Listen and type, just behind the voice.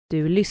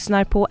Du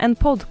lyssnar på en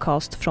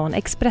podcast från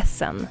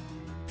Expressen.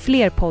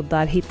 Fler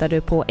poddar hittar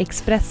du på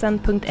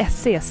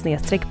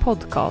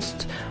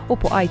expressen.se/podcast och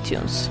på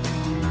iTunes.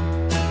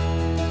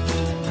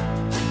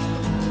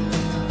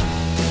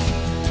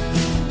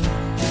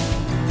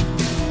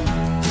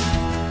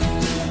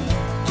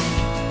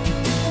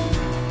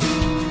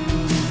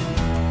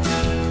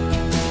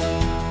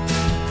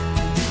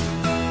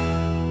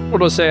 Och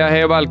då säger jag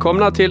hej och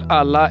välkomna till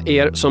alla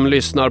er som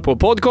lyssnar på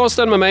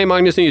podcasten med mig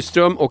Magnus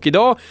Nyström, och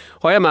idag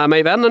har jag med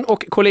mig vännen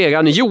och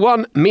kollegan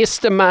Johan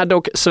Mr.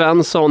 Maddock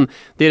Svensson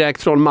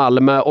direkt från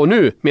Malmö. Och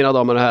nu, mina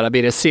damer och herrar,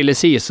 blir det Silly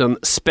Season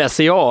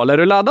special. Är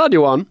du laddad,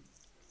 Johan?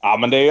 Ja,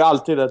 men det är ju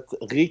alltid ett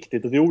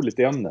riktigt roligt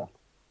ämne.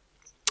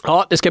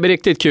 Ja, det ska bli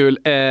riktigt kul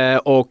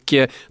och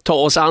ta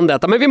oss an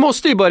detta. Men vi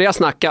måste ju börja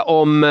snacka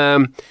om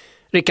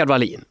Rickard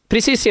Wallin.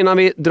 Precis innan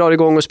vi drar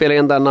igång och spelar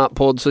in denna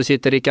podd så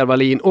sitter Rickard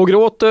Wallin och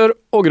gråter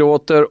och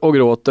gråter och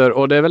gråter.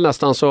 Och det är väl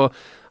nästan så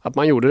att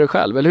man gjorde det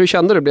själv. Eller hur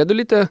kände du? Blev du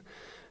lite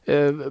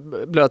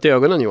blöt i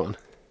ögonen, Johan?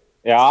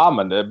 Ja,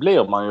 men det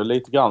blir man ju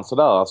lite grann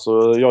sådär.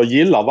 Alltså, jag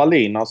gillar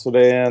Wallin. Alltså,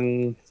 det är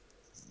en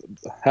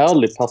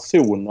härlig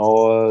person.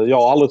 Och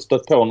jag har aldrig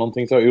stött på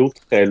någonting så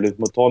otrevligt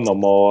mot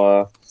honom.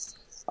 Och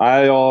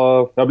nej,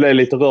 jag blev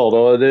lite rörd.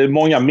 Och det är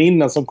många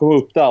minnen som kom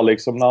upp där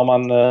liksom när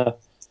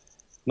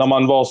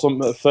man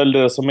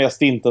följde som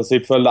mest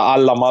intensivt, följde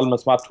alla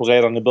Malmös matcher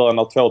redan i början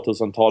av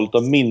 2000-talet,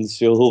 och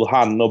minns ju hur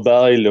han och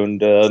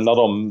Berglund, när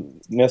de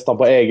nästan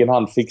på egen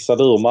hand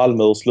fixade ur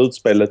Malmö ur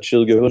slutspelet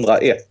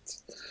 2001.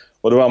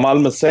 Och det var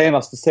Malmös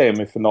senaste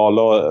semifinal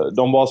och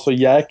de var så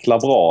jäkla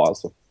bra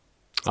alltså.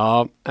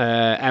 Ja,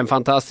 en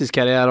fantastisk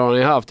karriär har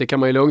ni haft, det kan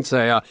man ju lugnt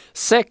säga.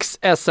 6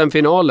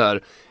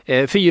 SM-finaler,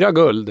 4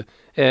 guld.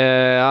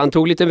 Han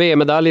tog lite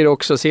VM-medaljer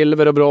också,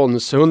 silver och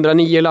brons,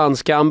 109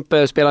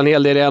 landskamper, spelade en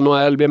hel del i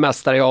NHL, blev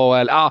mästare i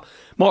AHL.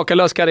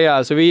 Makalös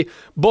karriär, så vi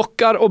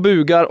bockar och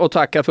bugar och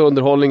tackar för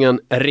underhållningen,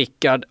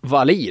 Rickard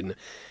Wallin.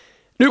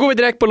 Nu går vi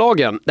direkt på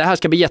lagen. Det här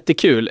ska bli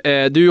jättekul.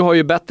 Du har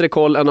ju bättre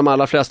koll än de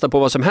allra flesta på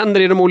vad som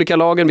händer i de olika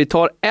lagen. Vi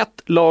tar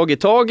ett lag i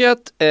taget.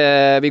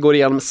 Vi går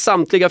igenom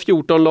samtliga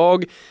 14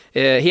 lag.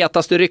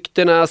 Hetaste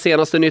ryktena,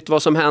 senaste nytt,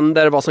 vad som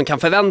händer, vad som kan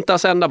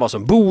förväntas hända, vad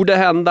som borde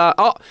hända.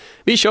 Ja,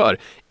 vi kör.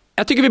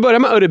 Jag tycker vi börjar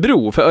med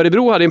Örebro, för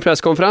Örebro hade en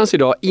presskonferens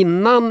idag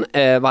innan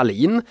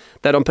Wallin,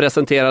 där de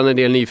presenterade en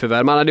del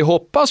nyförvärv. Man hade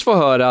hoppats få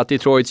höra att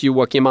Detroits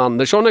Joakim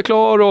Andersson är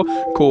klar och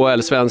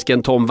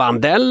KL-svensken Tom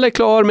Vandell är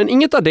klar, men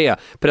inget av det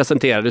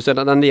presenterades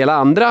utan en del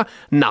andra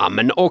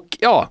namn. Och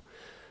ja,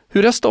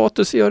 hur är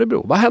status i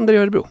Örebro? Vad händer i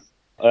Örebro?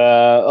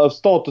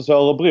 Status i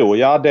Örebro,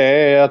 ja, det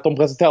är att de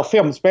presenterar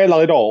 5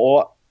 spelare idag,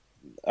 och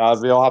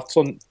vi har haft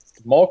sån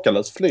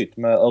makalös flyt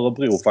med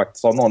Örebro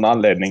faktiskt av någon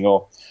anledning,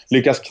 och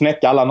lyckas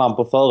knäcka alla namn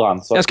på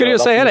förhand. Så jag skulle ju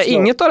säga det,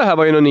 inget av det här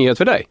var ju någon nyhet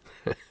för dig.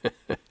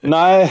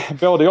 Nej,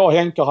 både jag och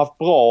Henke har haft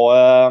bra,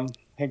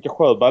 Henke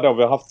Sjöberg då,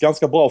 vi har haft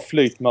ganska bra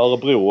flyt med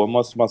Örebro,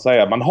 måste man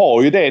säga. Man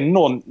har ju det,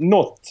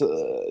 något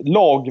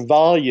lag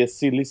varje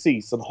silly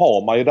season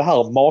har man ju det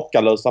här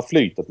makalösa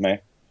flytet med.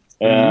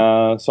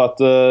 Så att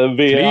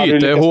vi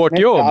flyt är hårt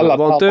jobb,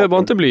 var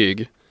inte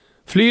blyg.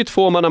 Flyt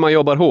får man när man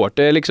jobbar hårt,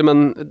 det är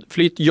liksom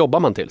flyt jobbar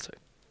man till sig.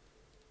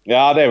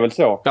 Ja, det är väl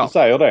så. Ja. Du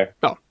säger det.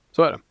 Ja,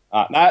 så är det.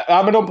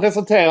 Ja, men de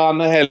presenterar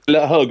en hel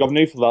hög av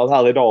nyförvärv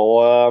här idag.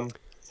 Och,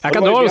 jag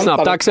kan dra det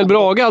snabbt. Axel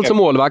Brage, alltså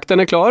målvakten,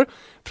 är klar.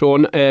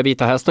 Från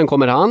Vita Hästen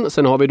kommer han.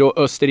 Sen har vi då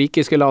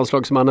österrikiske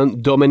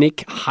landslagsmannen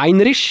Dominik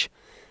Heinrich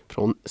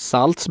från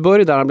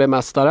Salzburg, där han blev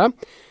mästare.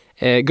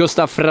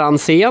 Gustav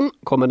Franzén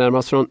kommer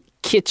närmast från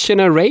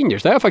Kitchener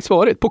Rangers. Där har jag faktiskt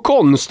varit. På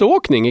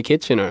konståkning i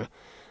Kitchener.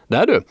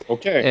 Där du.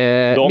 Okej.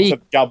 Du har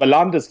sett Gabbe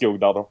Landeskog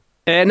där då?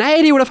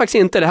 Nej, det gjorde jag faktiskt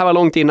inte. Det här var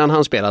långt innan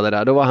han spelade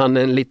där. Då var han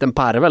en liten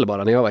parvel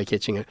bara när jag var i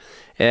Kitchener.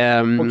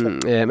 Men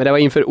det var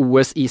inför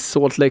OS i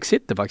Salt Lake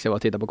City faktiskt jag var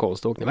och tittade på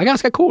konståkning. Det var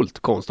ganska coolt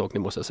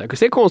konståkning, måste jag säga.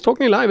 Se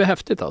konståkning live är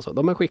häftigt alltså.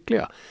 De är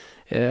skickliga.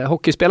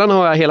 Hockeyspelarna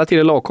har jag hela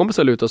tiden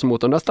lagkompisar lutat sig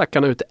mot. De där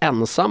stackarna ute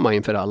ensamma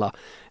inför alla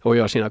och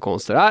gör sina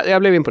konster.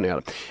 Jag blev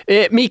imponerad.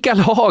 Mikael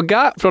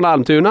Haga från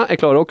Almtuna är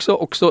klar också.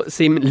 Också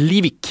Sim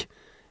Livik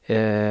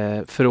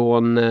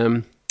från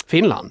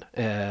Finland,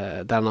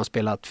 där han har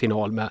spelat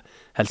final med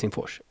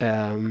Helsingfors.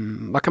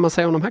 Vad kan man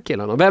säga om de här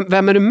killarna?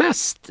 Vem är du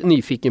mest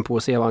nyfiken på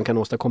att se vad han kan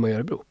åstadkomma i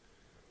Örebro?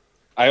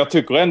 Jag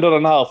tycker ändå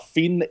den här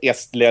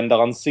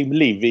finn-estländaren Sim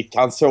Livik,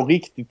 han såg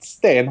riktigt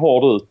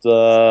stenhård ut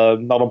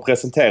när de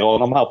presenterade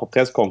honom här på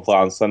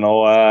presskonferensen.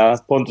 Och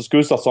Pontus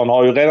Gustafsson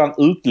har ju redan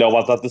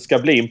utlovat att det ska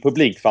bli en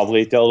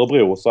publikfavorit i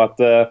Örebro, så att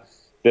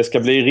det ska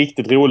bli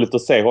riktigt roligt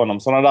att se honom.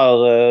 Sådana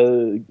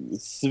där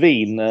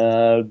svin,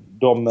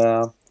 de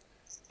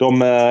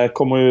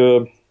kommer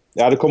ju...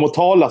 Ja, det kommer att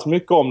talas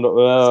mycket om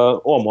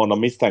honom,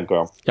 misstänker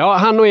jag. Ja,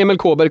 han och Emil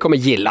Kåberg kommer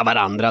gilla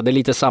varandra. Det är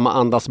lite samma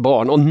andas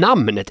barn. Och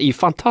namnet är ju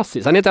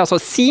fantastiskt. Han heter alltså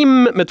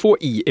Sim med 2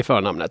 i i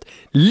förnamnet.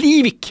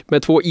 Livik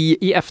med 2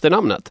 i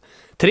efternamnet.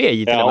 3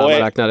 i till och med, man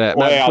räknade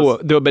med 2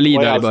 dubbel-i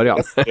där i början.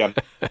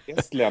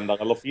 Estländare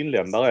eller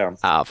finländare är han.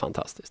 Ja,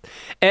 fantastiskt.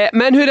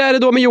 Men hur är det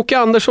då med Jocke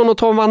Andersson och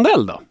Tom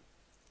Vandell då?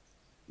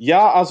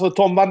 Ja, alltså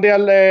Tom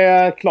Vandell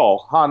är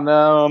klar.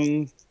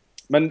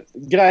 Men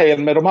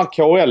grejen med de här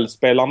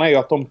KHL-spelarna är ju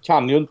att de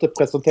kan ju inte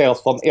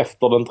presenteras förrän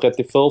efter den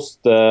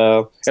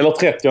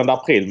 30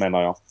 april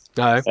menar jag.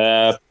 Nej.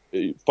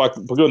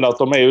 På grund av att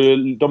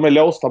de är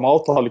låsta med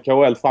avtal i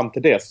KHL fram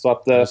till dess. Så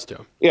att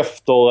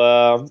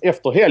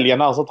efter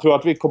helgen här så tror jag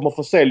att vi kommer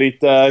få se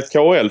lite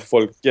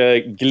KHL-folk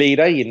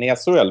glida in i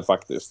SHL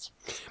faktiskt.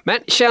 Men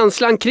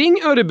känslan kring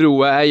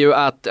Örebro är ju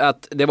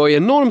att det var ju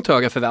enormt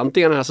höga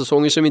förväntningar den här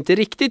säsongen som inte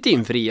riktigt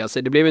infriade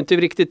sig. Det blev inte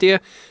riktigt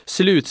det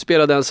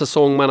slutspel av den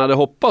säsong man hade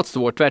hoppats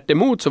då. Tvärt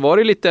emot så var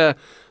det lite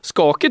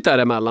skakigt där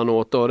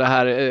emellanåt och det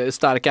här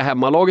starka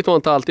hemmalaget var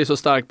inte alltid så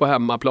starkt på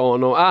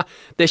hemmaplan och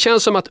det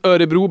känns som att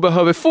Örebro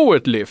behöver få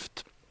ett lyft.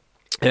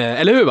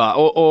 Eller hur va?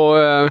 Och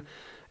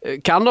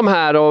kan de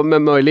här och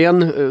med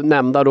möjligen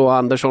nämnda då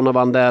Andersson och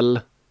Vandell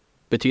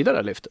betyda det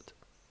här lyftet?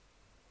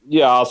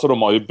 Ja, alltså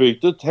de har ju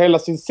bytt ut hela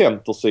sin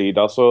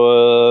centersida så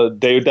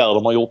det är ju där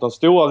de har gjort den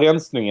stora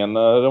rensningen.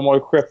 De har ju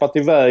skeppat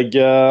iväg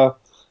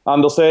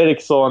Anders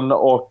Eriksson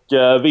och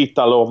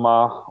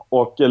Vitaloma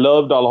och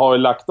Lövdahl har ju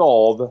lagt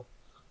av.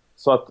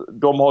 Så att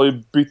de har ju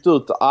bytt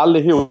ut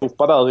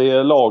allihopa där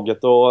i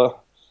laget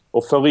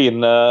och för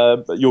in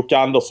Jocke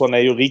Andersson är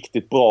ju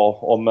riktigt bra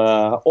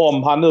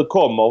om han nu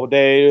kommer. Det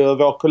är ju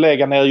vår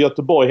kollega nere i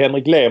Göteborg,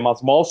 Henrik Lehmann,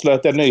 som har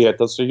avslöjat den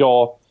nyheten så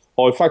jag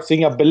har ju faktiskt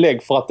inga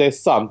belägg för att det är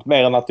sant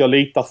mer än att jag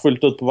litar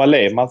fullt ut på vad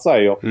Lehmann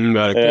säger.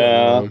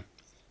 Verkligen.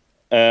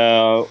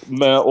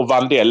 Och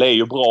Vandell är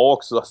ju bra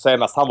också.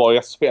 Senast han var i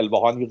SHL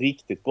var han ju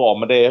riktigt bra.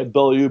 Men det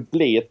bör ju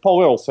bli ett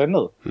par år sedan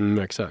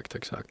nu. Exakt.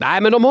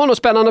 Nej, men de har något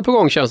spännande på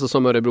gång känns det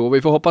som Örebro.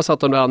 Vi får hoppas att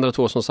de andra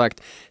två som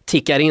sagt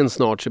tickar in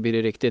snart så blir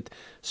det riktigt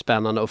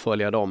spännande att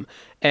följa dem.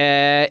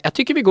 Jag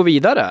tycker vi går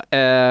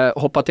vidare.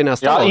 Hoppa till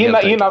nästa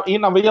lag.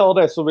 Innan vi gör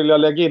det så vill jag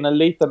lägga in en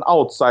liten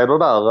outsider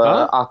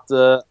där.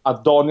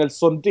 Att Daniel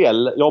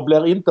Sundell, jag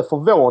blir inte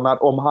förvånad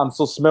om han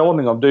så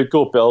småningom dyker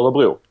upp i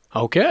Örebro.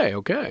 Okej.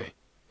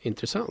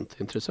 Intressant.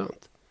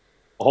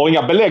 Jag har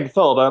inga belägg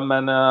för det,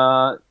 men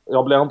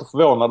jag blir inte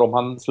förvånad om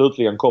han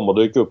slutligen kommer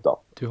dyka upp där.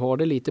 Du har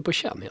det lite på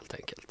känn helt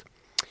enkelt.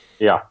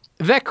 Ja.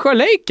 Växjö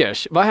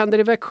Lakers. Vad händer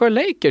i Växjö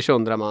Lakers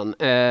undrar man.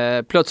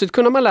 Plötsligt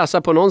kunde man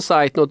läsa på någon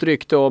sajt något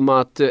rykte om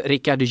att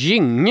Rickard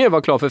Gynge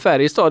var klar för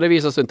Färjestad. Det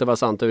visade sig inte vara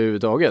sant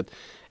överhuvudtaget.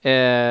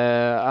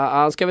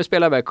 Han ska väl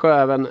spela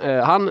Växjö även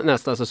han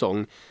nästa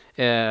säsong.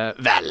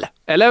 Väl?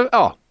 Eller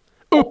ja.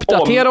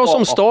 Uppdatera oss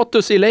om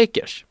status i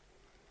Lakers.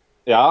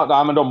 Ja,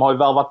 nej, men de har ju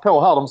värvat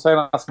på här de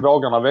senaste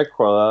dagarna i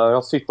Växjö.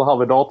 Jag sitter här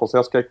vid datorn så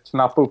jag ska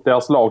knappa upp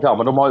deras lag här.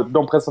 Men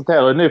de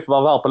presenterar ju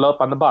nyförvärv här på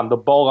löpande band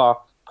och bara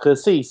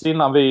precis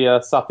innan vi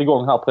satt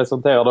igång här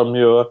presenterade de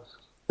ju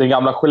den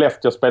gamla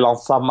Skellefteå-spelaren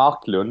Sam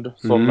Marklund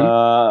som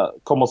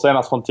kommer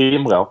senast från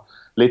Timrå.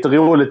 Lite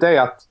roligt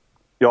är att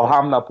jag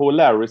hamnade på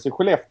Larrys i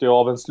Skellefteå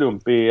av en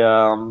slump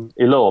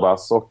i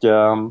lördags och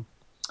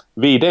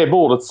vid det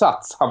bordet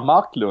satt Sam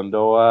Marklund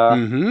och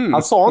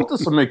han sa inte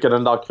så mycket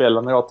den där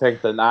kvällen och jag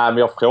tänkte, nej men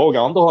jag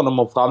frågar inte honom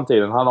om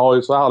framtiden. Han har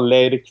ju så här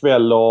ledig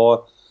kväll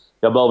och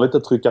jag behöver inte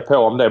trycka på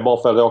om det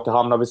bara för att jag råkar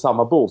hamna vid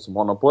samma bord som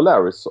honom på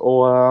Larrys.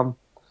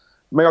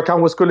 Men jag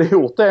kanske skulle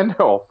gjort det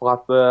ändå för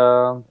att,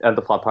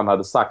 inte för att han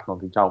hade sagt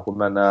någonting kanske,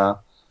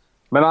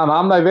 men han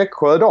hamnade i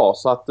Växjö idag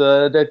så att det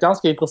är ett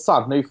ganska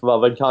intressant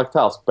nyförvärv, en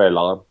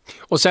karaktärsspelare.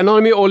 Och sen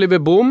har de ju Oliver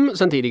Boom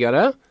sen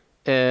tidigare,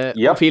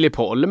 och Filip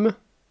Holm.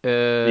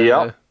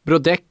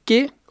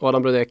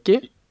 Adam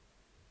Brodecki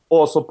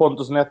och så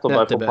Pontus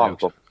Netterberg från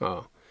Pantor.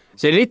 Ja.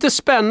 Så det är lite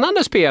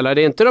spännande spelare.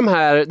 Det är inte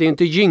det är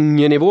inte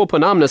Gynge-nivå på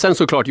namnet. Sen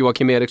såklart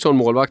Joakim Eriksson,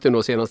 målvakten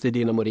då senast i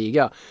Dynamo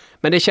Riga.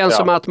 Men det känns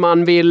som att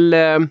man vill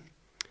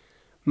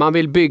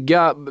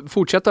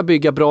fortsätta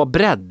bygga bra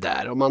bredd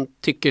där. Och man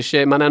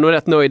är nog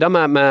rätt nöjda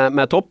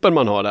med toppen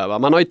man har där. Va?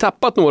 Man har ju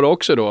tappat några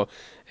också då.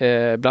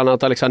 Bland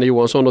annat Alexander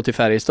Johansson då till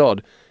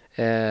Färjestad.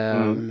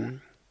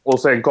 Och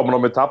sen kommer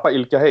de att tappa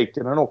Ilkka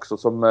Heikkinen också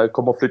som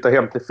kommer att flytta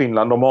hem till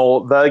Finland. De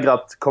har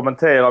vägrat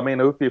kommentera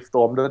mina uppgifter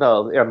om det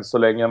där än så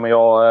länge. Men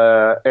jag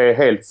är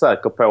helt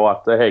säker på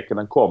att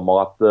Heikkinen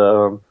kommer att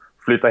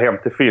flytta hem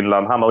till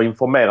Finland. Han har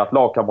informerat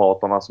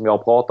lagkamraterna som jag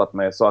har pratat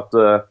med. Så att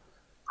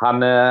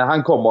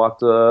han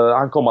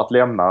kommer att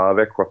lämna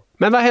Växjö.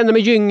 Men vad händer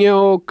med Gynge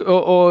och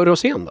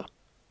Rosén då?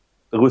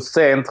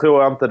 Rosén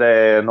tror jag inte det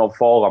är någon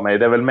fara med.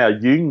 Det är väl mer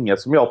Gynge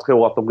som jag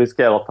tror att de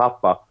riskerar att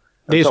tappa.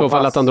 Det är i så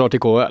fall att han drar till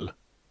KHL.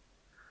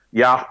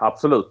 Ja,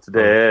 absolut.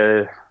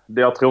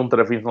 Jag tror inte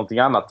det finns någonting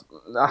annat.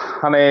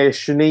 Han är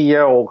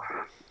 29 år.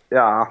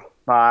 Ja,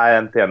 nej,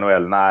 inte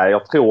NHL. Nej,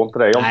 jag tror inte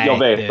det. Jag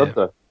vet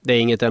inte. Det är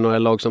inget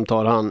NHL-lag som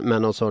tar han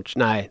med någon sorts...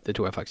 Nej, det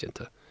tror jag faktiskt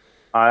inte.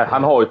 Nej,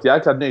 han har ju ett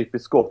jäkla nyp i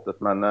skottet,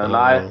 men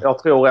nej, jag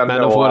tror ändå...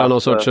 Men då får han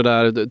någon sorts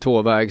sådär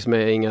tvåvägs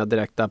med inga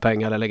direkta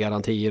pengar eller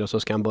garantier och så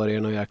ska han börja i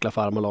någon jäkla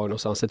farmalag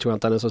någonstans. Det tror jag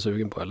inte han är så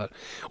sugen på heller.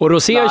 Och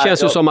Rosén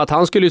känns ju som att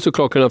han skulle ju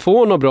såklart kunna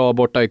få något bra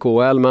borta i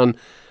KHL, men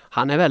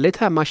han är väldigt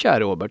hemmakär,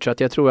 Robert, så att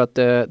jag tror att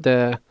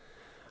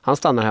han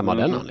stannar hemma av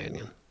den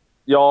anledningen.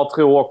 Jag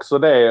tror också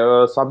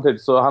det.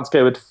 Samtidigt så han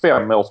skrev ett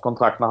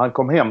 5-årskontrakt när han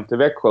kom hem till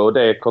Växjö och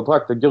det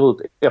kontraktet går ut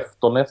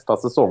efter nästa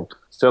säsong.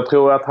 Så jag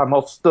tror att han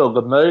har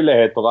större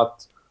möjligheter att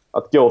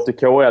att gå till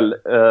KL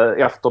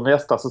efter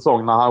nästa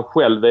säsong när han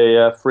själv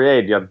är free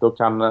agent och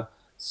kan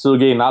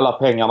suga in alla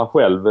pengarna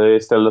själv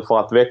istället för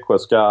att Växjö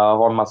ska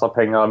ha en massa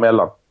pengar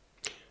emellan.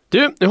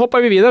 Du, nu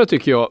hoppar vi vidare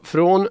tycker jag.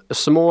 Från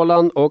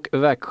Småland och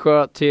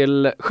Växjö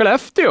till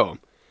Skellefteå.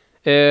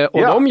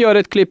 De gör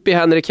ett klipp i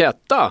Henrik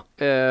Hetta.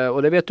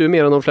 Och det vet du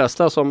mer än de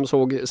flesta som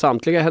såg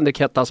samtliga Henrik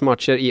Hettas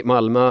matcher i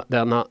Malmö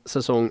denna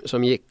säsong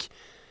som gick.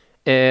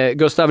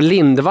 Gustav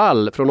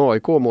Lindvall från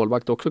AIK,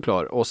 målvakt också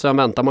klar. Och sen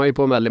väntar man ju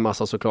på en väldig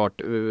massa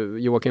såklart.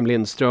 Joakim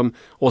Lindström,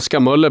 Oskar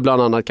Möller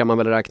bland annat kan man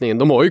väl räkna in.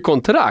 De har ju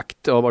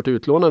kontrakt och har varit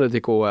utlånade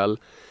till KL.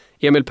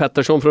 Emil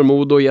Pettersson från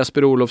Modo,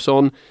 Jesper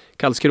Olofsson,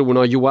 Karlskrona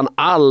och Johan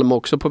Alm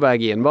också på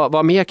väg in.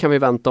 Vad mer kan vi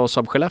vänta oss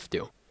av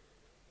Skellefteå?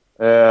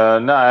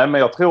 Nej, men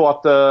jag tror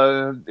att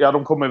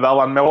de kommer ju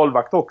värva en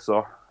målvakt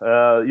också.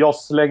 Jag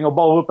slänger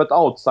bara upp ett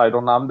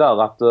outsider-namn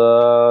där att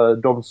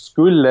de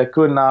skulle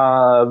kunna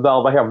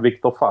värva hem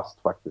Viktor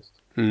Fast faktiskt.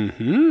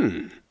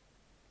 Mhm.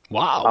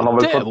 Wow,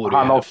 det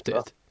vore ju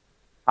häftigt.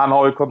 Han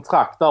har ju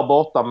kontrakt där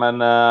borta,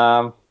 men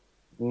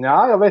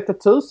jag vet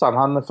inte tusan.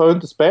 Han får ju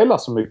inte spela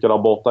så mycket där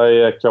borta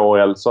i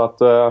KL, så att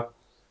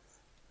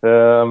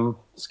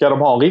ska de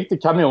ha en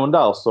riktig kanon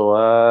där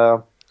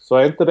så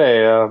är inte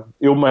det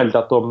omöjligt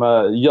att de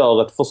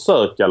gör ett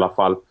försök i alla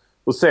fall.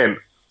 Och sen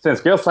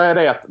ska jag säga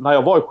det att när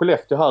jag var i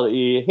Skellefteå här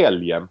i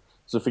helgen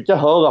så fick jag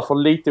höra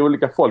från lite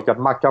olika folk att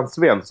Mackan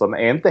Svensson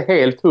är inte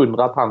helt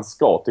 100 att han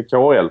ska till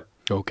KL.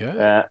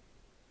 Okej.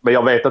 Men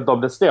jag vet inte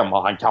om det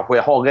stämmer. Han kanske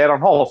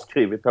redan har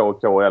skrivit på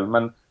KL,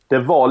 men det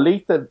var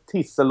lite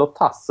tissel och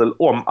tassel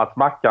om att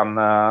Mackan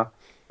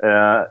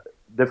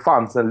det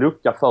fanns en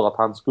lucka för att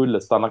han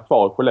skulle stanna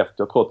kvar i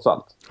Skellefteå trots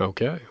allt.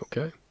 Okej.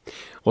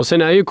 Och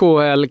sen är ju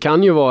KL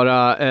kan ju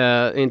vara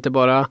inte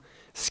bara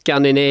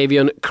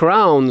Scandinavian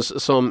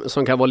Crowns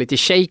som kan vara lite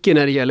shaky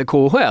när det gäller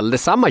KHL.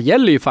 Detsamma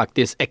gäller ju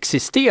faktiskt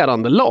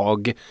existerande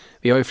lag.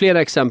 Vi har ju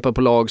flera exempel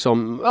på lag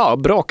som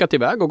brakat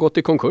iväg och gått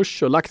i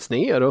konkurs och lagts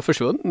ner och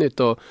försvunnit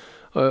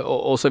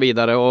och så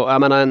vidare. Och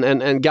jag menar,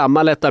 en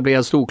gammal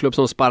etablerad storklubb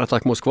som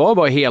Spartak Moskva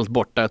var helt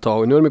borta ett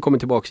tag. Nu har de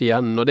kommit tillbaka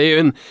igen. Och det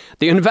är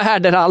ju en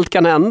värld där allt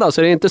kan hända.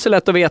 Så det är inte så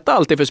lätt att veta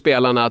alltid för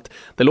spelarna att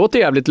det låter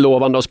jävligt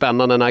lovande och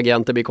spännande när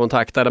agenter blir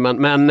kontaktade.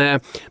 Men det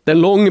är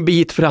en lång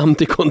bit fram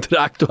till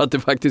kontrakt och att det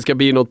faktiskt ska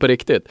bli något på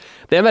riktigt.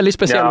 Det är en väldigt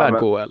speciell värld,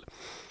 KHL.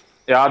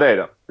 Ja, det är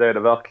det. Det är det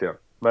verkligen.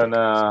 Men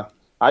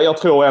jag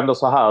tror ändå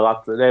så här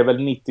att det är väl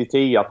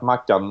 90-10 att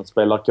Mackan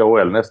spelar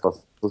KHL nästa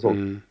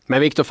säsong.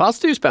 Men Viktor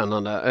Fast är ju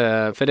spännande.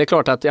 För det är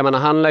klart att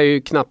han lär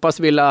ju knappast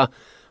vilja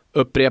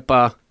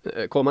upprepa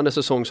kommande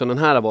säsong som den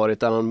här har varit,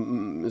 där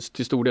han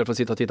till stor del får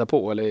sitta och titta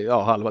på,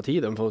 eller halva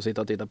tiden får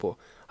sitta och titta på.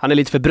 Han är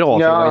lite för bra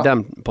för att vara i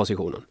den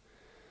positionen.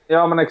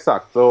 Ja, men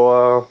exakt.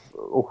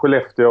 Och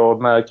Skellefteå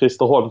med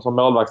Christer Holm som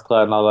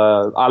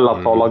målvaktstränare,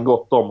 alla talar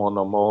gott om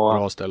honom. Och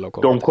bra ställe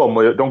att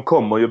de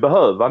kommer ju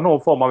behöva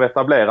någon form av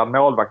etablerad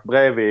målvakt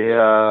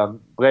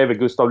bredvid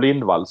Gustav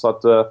Lindvall. Så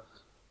att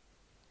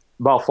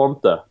varför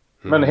inte?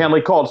 Men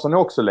Henrik Karlsson är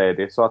också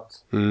ledig. Så att,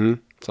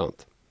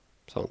 sant.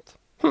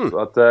 Så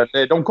att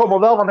de kommer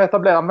att värva en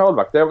etablerad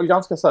målvakt. Det är jag väl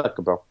ganska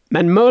säker på.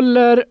 Men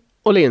Möller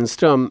och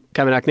Lindström,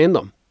 kan vi räkna in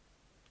dem?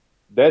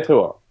 Det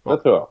tror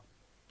jag.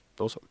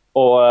 Då så.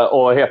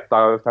 Och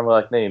Hetta kan vi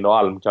räkna in och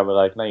Alm kan vi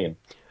räkna in.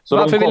 Så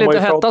varför vill inte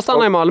Hetta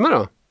stanna i Malmö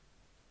då?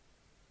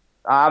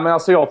 Men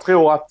alltså jag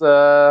tror att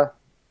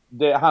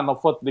han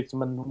har fått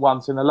liksom en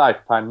once in a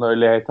lifetime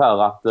möjlighet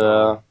här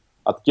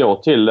att gå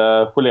till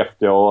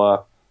Skellefteå.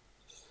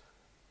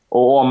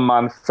 Och om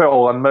man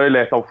får en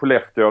möjlighet av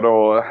Skellefteå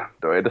då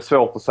är det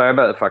svårt att säga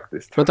det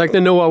faktiskt. Men tänk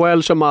när Noah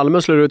Welsh och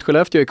Malmö slår ut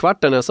Skellefteå i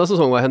kvarten nästa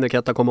säsong, vad Henrik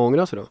Hetta kommer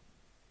ångra sig då?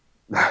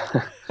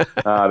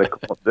 Nej,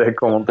 det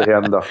kommer inte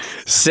hända.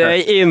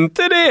 Säg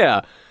inte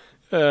det!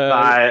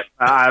 Nej,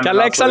 kan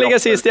Leksand ligga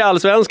sist i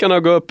Allsvenskan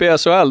och gå upp i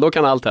SHL, då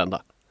kan allt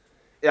hända.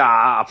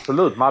 Ja,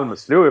 absolut. Malmö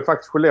slog ju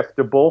faktiskt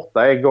Skellefteå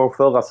borta en gång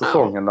förra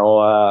säsongen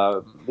och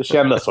det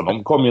kändes som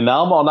de kom ju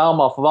närmare och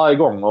närmare för varje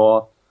gång.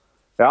 Och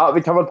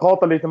vi kan väl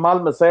prata lite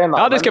Malmö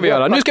senare. Ja, det ska vi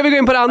göra. Nu ska vi gå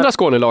in på det andra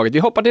Skånelaget. Vi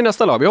hoppar till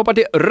nästa lag. Vi hoppar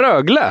till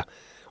Rögle.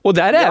 Och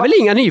där är väl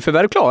inga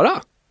nyförvärv klara?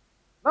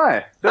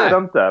 Nej, det är det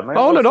inte. Men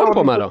vad håller de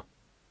på med då?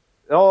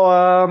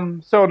 Jag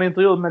såg en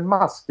intervju med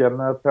Masken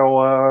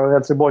på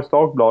Helsingborgs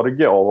Dagblad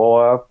igår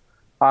och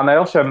han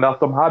erkände att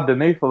de hade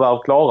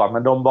nyförvärv klara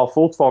men de var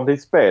fortfarande i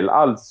spel.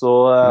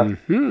 Alltså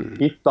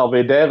hittar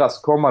vi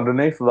deras kommande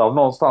nyförvärv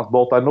någonstans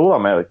borta i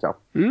Nordamerika.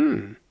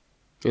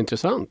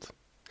 Intressant.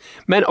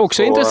 Men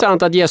också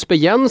intressant att Jesper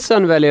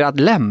Jensen väljer att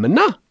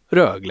lämna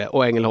Rögle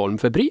och Ängelholm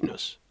för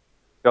Brynäs.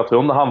 Jag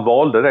tror inte han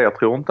valde det. Jag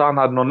tror inte han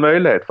hade någon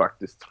möjlighet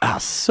faktiskt.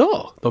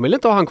 Asså, de vill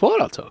inte ha han kvar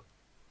alltså?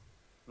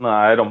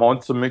 Nej, de har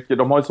inte så mycket.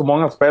 De har ju så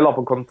många spelare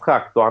på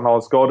kontrakt och han har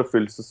en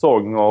skadefylld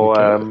säsong. Och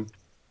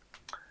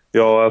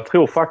jag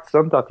tror faktiskt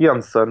inte att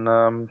Jensen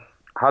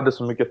hade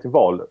så mycket till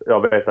val.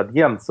 Jag vet att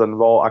Jensen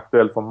var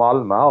aktuell för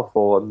Malmö här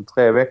för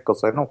 3 veckor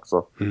sedan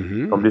också.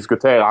 De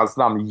diskuterade hans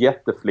namn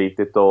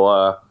jätteflitigt och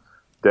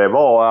det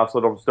var alltså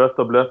de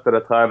stötte och blötte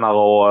tränare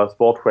och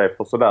sportchef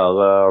och sådär.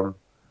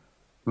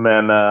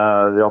 Men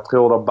jag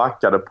tror de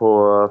backade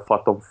för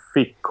att de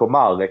fick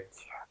Komarek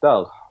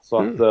där. Så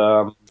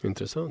att,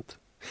 intressant.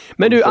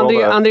 Men du,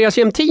 Andreas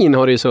Jämtin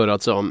har det ju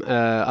surrats om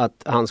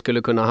att han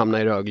skulle kunna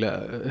hamna i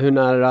Rögle. Hur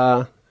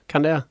nära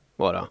kan det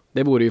vara?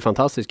 Det vore ju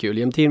fantastiskt kul.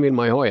 Jämtin vill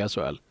man ju ha i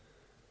SHL.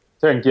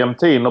 Tänk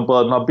Jämtin och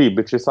bröderna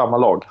Bibic i samma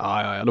lag.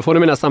 Ja. Då får de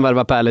nästan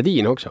värva Per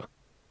Ledin också.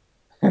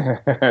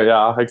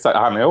 Ja, exakt.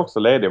 Han är också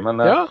ledig,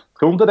 men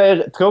tror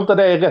inte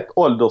det är rätt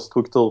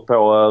åldersstruktur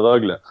på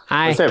Rögle.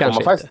 Nej, men sen får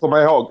man faktiskt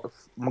komma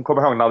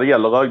ihåg när det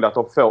gäller Rögle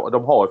att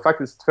de har ju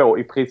faktiskt 2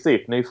 i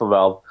princip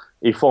nyförvärv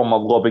i form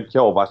av Robin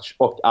Kovac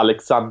och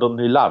Alexander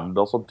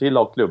Nylander som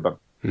tillhör klubben.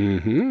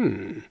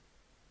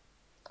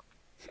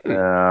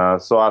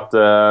 Så att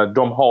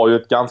de har ju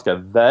ett ganska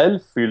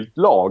välfyllt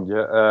lag.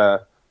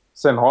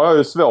 Sen har jag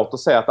ju svårt att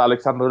säga att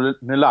Alexander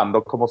Nylander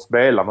kommer att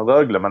spela med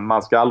Rögle, men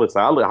man ska aldrig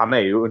säga aldrig. Han är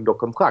ju under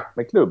kontrakt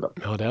med klubben.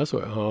 Ja, det är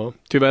så. Ja.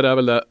 Tyvärr är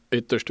väl det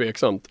ytterst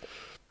tveksamt.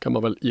 Kan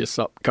man väl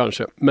gissa,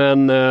 kanske.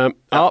 Men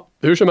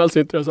hur som helst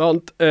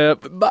intressant.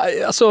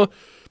 Alltså,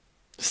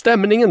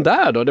 stämningen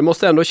där då? Det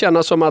måste ändå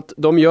kännas som att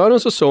de gör en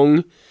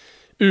säsong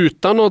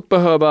utan att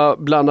behöva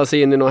blanda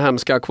sig in i några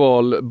hemska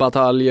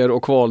kvalbataljer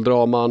och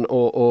kvaldraman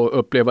och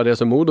uppleva det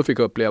som Modo fick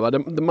uppleva.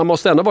 Man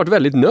måste ändå varit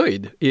väldigt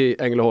nöjd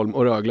i Ängelholm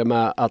och Rögle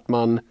med att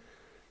man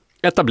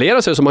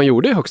etablerar sig som man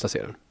gjorde i högsta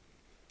serien.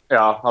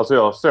 Ja, alltså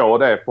jag såg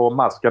det på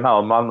masken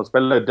här. Man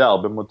spelade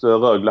derby mot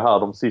Rögle här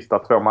de sista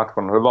 2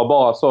 matcherna. Det var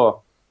bara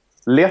så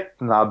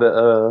lättnad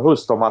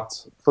hos dem att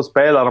få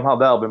spela de här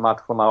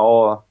derbymatcherna.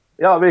 Och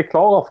ja, vi är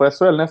klara för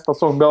SHL nästa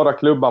säsong, båda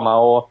klubbarna.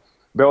 Och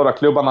båda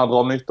klubbarna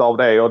drar nytta av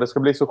det. Och det ska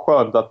bli så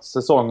skönt att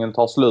säsongen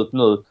tar slut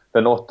nu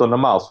den 8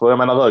 mars. För jag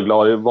menar, Rögle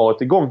har ju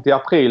varit igång till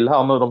april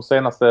här nu de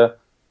senaste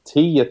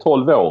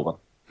 10-12 åren.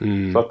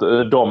 Så att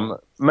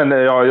men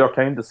jag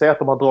kan ju inte säga att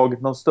de har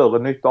dragit någon större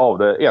nytta av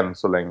det än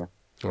så länge.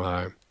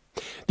 Nej.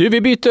 Du,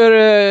 vi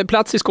byter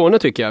plats i Skåne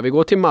tycker jag. Vi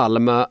går till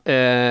Malmö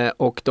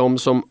och de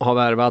som har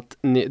värvat,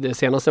 det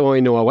senaste var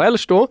ju Noah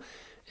Welsh då,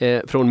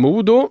 från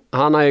Modo.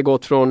 Han har ju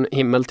gått från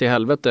himmel till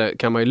helvete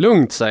kan man ju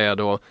lugnt säga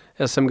då.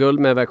 SM-guld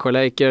med Växjö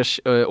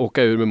Lakers,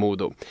 åka ur med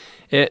Modo.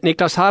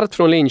 Niklas Hart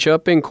från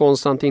Linköping,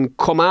 Konstantin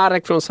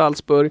Komarek från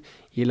Salzburg,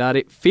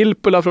 Ilari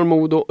Filppula från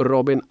Modo,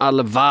 Robin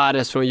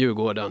Alvarez från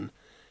Djurgården.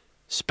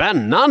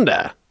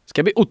 Spännande!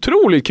 Ska bli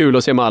otroligt kul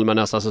att se Malmö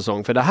nästa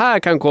säsong, för det här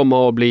kan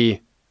komma att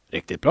bli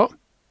riktigt bra.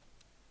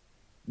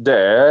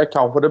 Det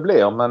kanske det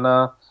blir,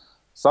 men...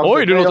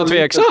 Oj, du låter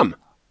tveksam!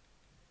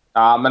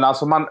 Ja, men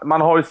alltså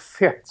man har ju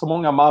sett så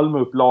många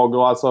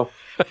Malmö-upplagor. Alltså,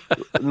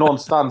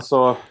 någonstans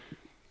så...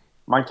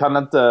 Man kan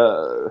inte...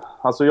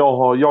 Alltså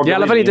jag det är i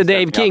alla fall inte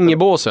Dave King i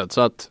båset,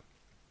 så att...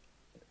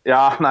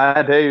 Ja,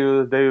 nej, det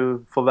är ju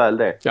för väl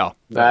det. Ja,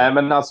 nej,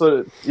 men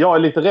alltså, jag är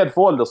lite rädd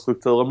för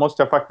åldersstrukturen,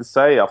 måste jag faktiskt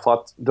säga. För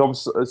att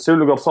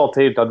Sullegård sa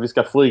tidigt att vi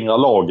ska föryngra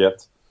laget.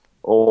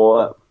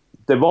 Och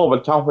det var väl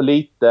kanske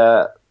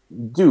lite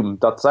dumt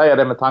att säga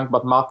det med tanke på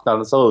att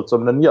marknaden ser ut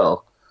som den gör.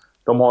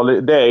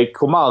 Det är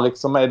Komarek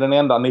som är den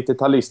enda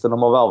 90-talisten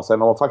de har värvat sig.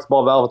 De har faktiskt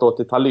bara värvat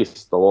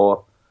 80-talister.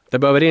 Och... Det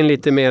behöver in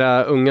lite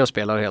mera unga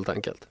spelare helt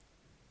enkelt.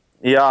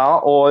 Ja,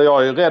 och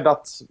jag är rädd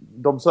att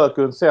de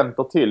söker en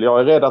center till. Jag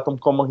är rädd att de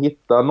kommer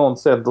hitta någon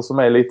center som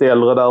är lite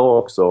äldre där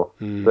också.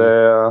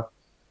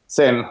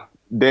 Sen,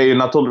 det är ju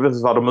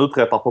naturligtvis vad de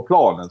uträttar på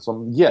planen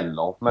som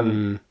gäller.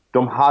 Men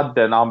de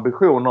hade en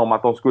ambition om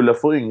att de skulle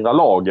föryngra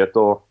laget.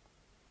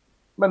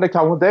 Men det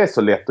kanske inte är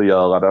så lätt att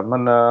göra det.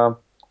 Men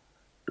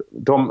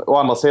å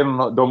andra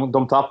sidan,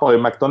 de tappar ju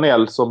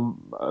McDonnell som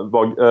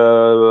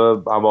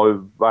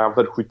var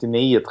född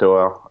 79 tror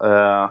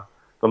jag.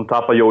 De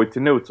tappar Joey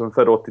Tinut som är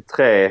född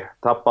 83.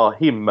 Tappar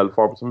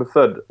Himmelfarb som är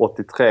född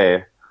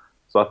 83.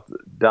 Så att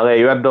där är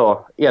ju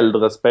ändå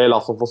äldre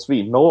spelare som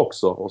försvinner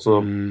också. Och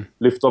så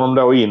lyfter de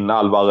då in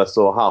Alvarez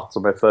och Hart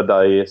som är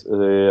födda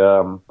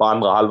på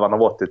andra halvan av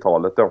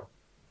 80-talet då.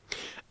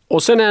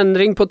 Och sen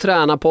ändring på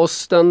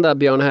tränarposten där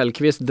Björn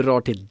Hellkvist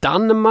drar till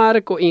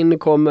Danmark och in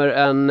kommer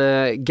en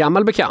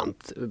gammal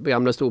bekant,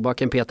 gamla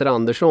storbacken Peter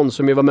Andersson,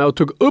 som ju var med och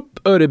tog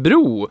upp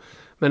Örebro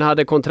men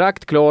hade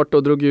kontrakt klart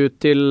och drog ut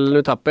till,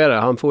 nu tappar jag det,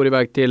 han får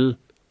iväg till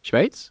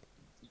Schweiz.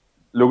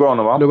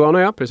 Lugano, va? Lugano,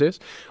 ja,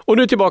 precis. Och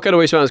nu tillbaka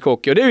då i svensk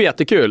hockey och det är ju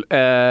jättekul.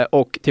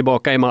 Och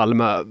tillbaka i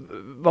Malmö.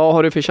 Vad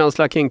har du för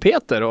känsla kring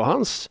Peter och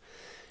hans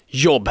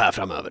jobb här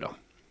framöver då?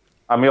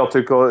 Ja, men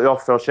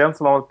jag får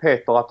känslan av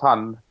Peter att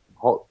han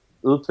har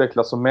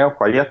utvecklats som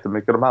människa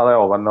jättemycket de här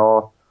åren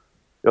och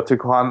jag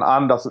tycker han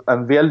andas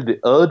en väldig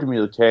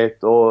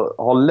ödmjukhet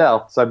och har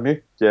lärt sig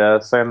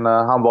mycket sen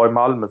han var i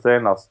Malmö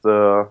senast.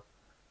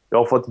 Jag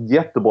har fått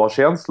jättebra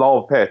känsla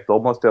av Peter,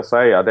 måste jag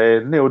säga. Det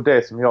är nog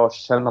det som jag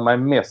känner mig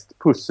mest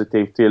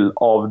positiv till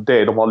av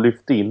det de har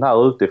lyft in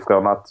här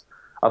utifrån.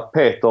 Att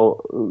Peter,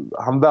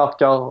 han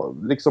verkar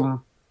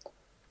liksom...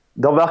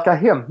 Det verkar ha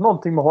hänt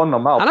någonting med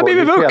honom här. Han har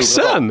blivit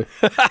vuxen!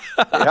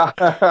 Ja.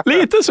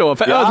 Lite så.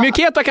 För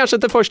ödmjukhet var kanske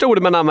inte första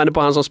ordet man använde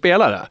på han som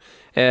spelare.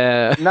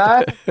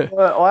 Nej,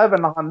 och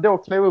även när han då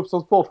klev upp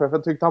som sportchef,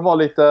 jag tyckte han var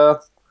lite...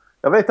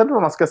 jag vet inte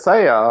vad man ska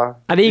säga.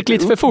 Ja, det gick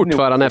lite för fort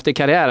för han efter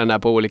karriären där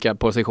på olika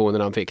positioner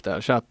han fick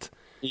där. Så att,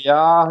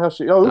 ja,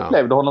 jag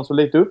upplevde honom som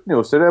lite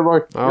uppnosig. Det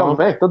var, jag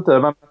vet inte,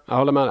 men jag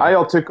håller med dig.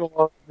 Jag tycker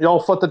jag har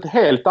fått ett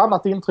helt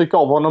annat intryck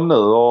av honom nu.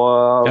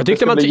 Och jag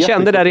tyckte man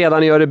kände det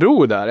redan i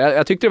Örebro där.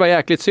 Jag tyckte det var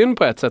jäkligt synd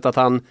på ett sätt att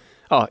han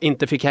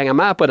inte fick hänga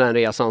med på den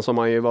resan som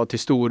han ju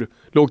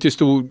låg till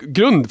stor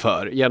grund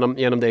för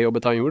genom det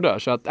jobbet han gjorde där.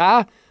 Så att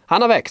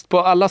han har växt på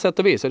alla sätt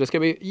och vis, och det ska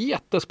bli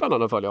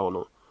jättespännande att följa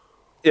honom.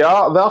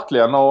 Ja,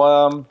 verkligen.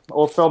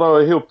 Och får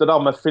då ihop det där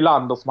med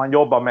Filander som han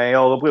jobbar med i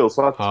Örebro.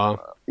 Så att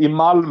i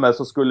Malmö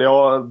så skulle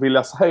jag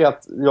vilja säga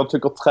att jag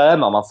tycker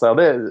tränarna ser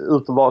det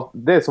ut att vara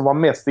det som var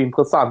mest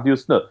intressant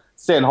just nu.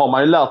 Sen har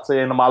man ju lärt sig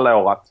genom alla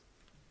år att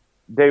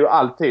det är ju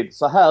alltid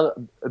så här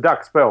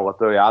dags på året,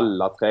 då är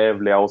alla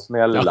trevliga och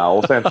snälla. Ja.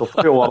 Och sen så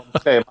förlorar de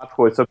 3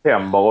 matcher i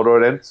september och då är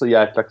det inte så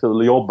jäkla kul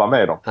att jobba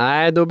med dem.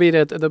 Nej, då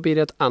blir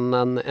det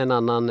en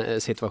annan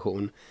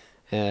situation.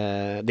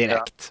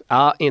 Direkt.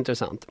 Ja,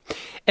 intressant.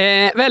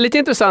 Väldigt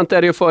intressant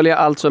är det att följa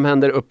allt som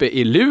händer uppe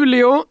i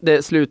Luleå.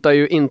 Det slutar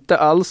ju inte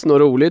alls något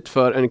roligt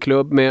för en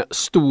klubb med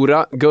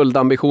stora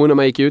guldambitioner.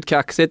 Man gick ut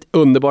kaxigt.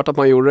 Underbart att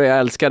man gjorde det. Jag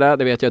älskar det.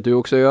 Det vet jag att du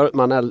också gör.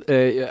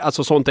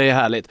 Alltså sånt är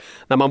härligt.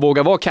 När man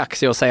vågar vara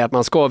kaxig och säga att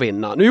man ska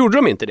vinna. Nu gjorde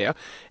de inte det.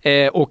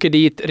 Åker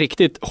dit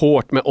riktigt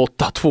hårt med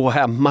 8-2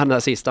 hemma den här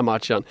sista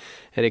matchen.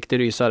 En riktig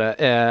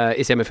rysare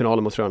i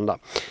semifinalen mot Frölunda.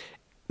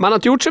 Man har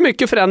inte gjort så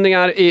mycket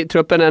förändringar i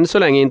truppen än så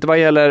länge, inte vad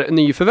gäller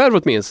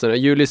nyförvärv åtminstone.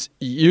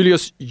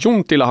 Julius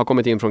Juntila har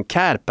kommit in från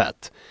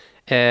Kärpät.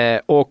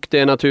 Och det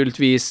är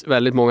naturligtvis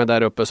väldigt många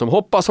där uppe som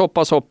hoppas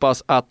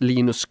att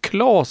Linus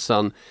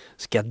Klasen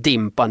ska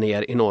dimpa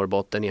ner i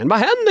Norrbotten igen. Vad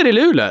händer i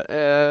Luleå?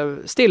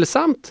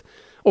 Stillsamt,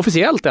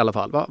 officiellt i alla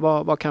fall.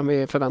 Vad kan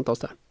vi förvänta oss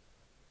där?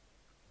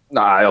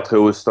 Nej, jag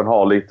tror Östen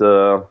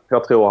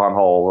har han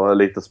har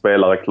lite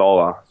spelare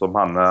klara som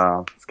han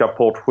ska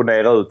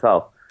portionera ut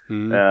här.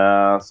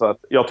 Så att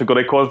jag tycker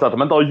det är konstigt att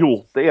de inte har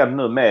gjort det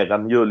ännu mer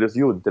än Julius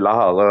Juntila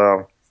här.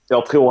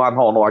 Jag tror han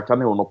har några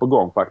kanoner på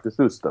gång faktiskt,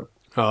 Östen.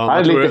 Ja, han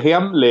är lite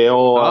hemlig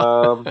och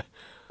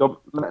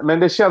men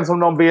det känns som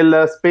de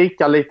vill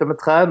spika lite med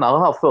tränare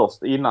här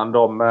först innan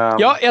de...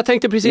 Ja, jag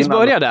tänkte precis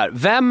börja där.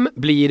 Vem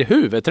blir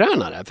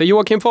huvudtränare? För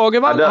Joakim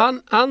Fagervall,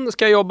 han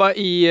ska jobba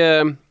i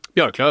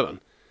Björklöven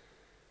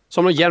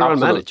som en general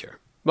manager.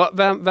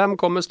 Vem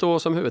kommer stå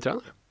som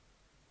huvudtränare?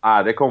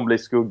 Det kommer bli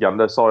Skuggan.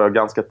 Det sa jag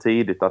ganska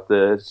tidigt att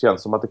det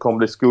känns som att det kommer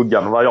bli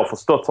Skuggan. Vad jag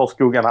förstått har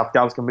Skuggan haft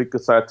ganska mycket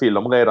att säga till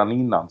om redan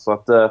innan. Så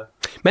att,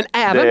 men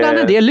även bland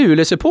en del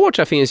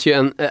Luleå-supportrar finns ju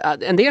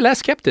en del är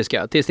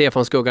skeptiska till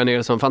Stefan Skuggan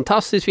Nilsson.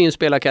 Fantastiskt fin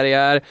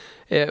spelarkarriär,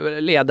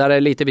 ledare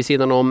lite vid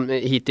sidan om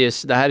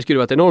hittills. Det här skulle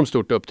vara ett enormt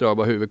stort uppdrag att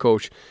vara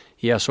huvudcoach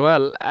i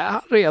SHL. Är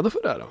han redo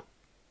för det då?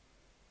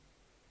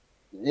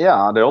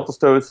 Ja, det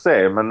återstår att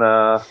se, men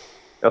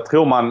jag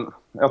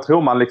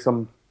tror man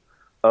liksom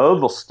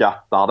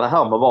överskattar det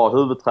här med att vara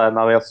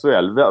huvudtränare i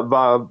SHL.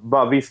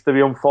 Vad visste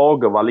vi om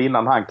Fagervall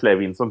innan han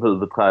klev in som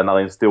huvudtränare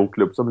i en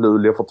storklubb som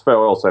Luleå för 2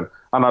 år sedan?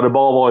 Han hade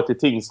bara varit i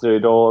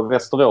Tingsryd och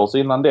Västerås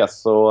innan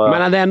dess. Men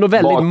han hade ändå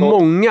väldigt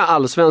många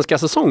allsvenska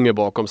säsonger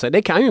bakom sig.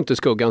 Det kan ju inte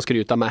Skuggan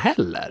skryta med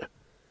heller.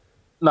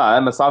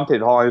 Nej, men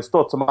samtidigt har han ju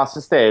stått som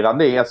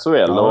assisterande i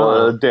SHL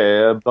och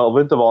det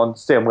behöver inte vara en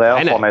sämre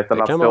erfarenhet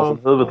än att stå som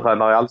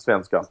huvudtränare i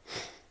allsvenskan.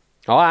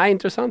 Ja,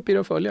 intressant blir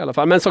det att följa i alla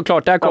fall. Men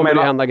såklart, där kommer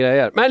det hända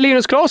grejer. Men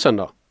Linus Klasen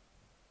då?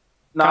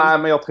 Nej,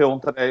 men jag tror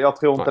inte det. Jag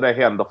tror inte det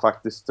händer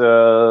faktiskt.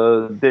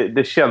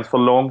 Det känns för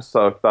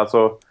långsökt.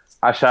 Alltså,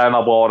 han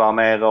tjänar bra där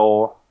nere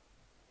och...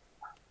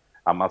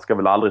 Ja, man ska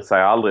väl aldrig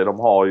säga aldrig. De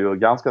har ju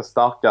ganska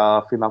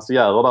starka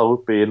finansiärer där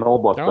uppe i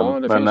Norrbotten. Ja,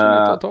 det finns ju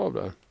lite att ta av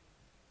det.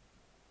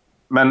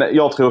 Men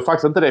jag tror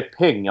faktiskt inte det är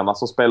pengarna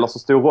som spelar så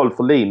stor roll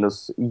för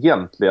Linus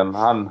egentligen.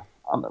 Han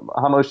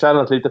har ju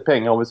tjänat lite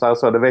pengar om vi säger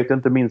så. Det vet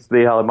inte minst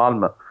vi här i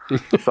Malmö.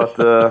 Så att,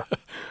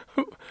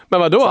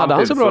 men vadå? Hade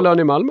han så bra lön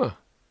i Malmö?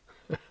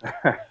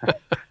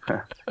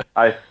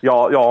 Nej,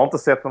 jag har inte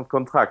sett något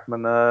kontrakt.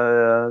 Men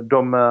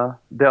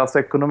deras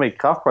ekonomi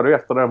kraschade ju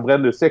efter det. De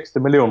brände ju 60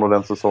 miljoner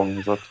den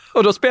säsongen. Så att,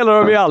 och då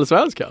spelar de i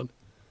Allsvenskan?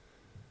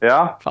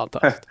 Ja.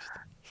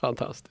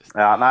 Fantastiskt.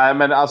 Ja, nej,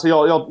 men alltså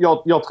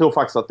jag tror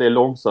faktiskt att det är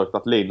långsökt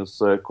att Linus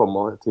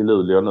kommer till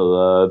Luleå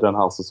nu den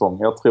här säsongen.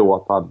 Jag tror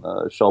att han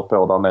kör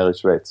på där nere i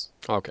Schweiz.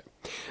 Okay.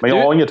 Men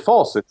jag har inget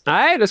facit.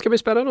 Nej, det ska bli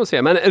spännande att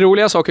se. Men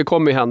roliga saker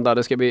kommer ju hända.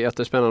 Det ska bli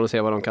jättespännande att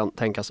se vad de kan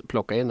tänkas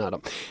plocka in här då.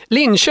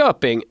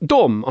 Linköping,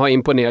 de har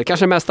imponerat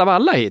kanske mest av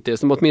alla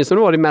hittills. De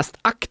åtminstone varit mest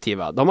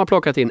aktiva. De har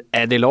plockat in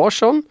Eddie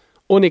Larsson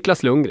och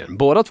Niklas Lundgren.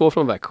 Båda två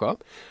från Växjö.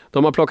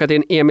 De har plockat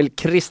in Emil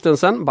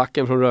Kristensen,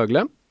 backen från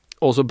Rögle.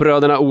 Och så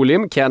bröderna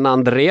Olim, Ken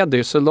André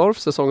Düsseldorf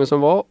säsongen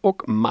som var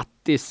och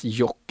Mattis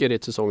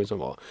Jokerit säsongen som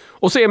var.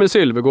 Och så Emil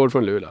Sylvegård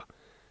från Luleå.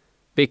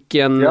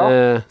 Vilken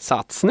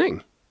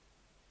satsning.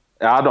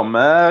 Ja, de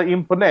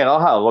imponerar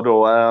här och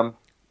då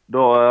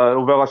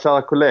och våra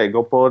kära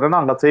kollegor på den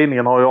andra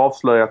tidningen har ju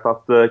avslöjat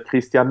att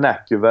Christian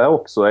Näkyvä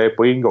också är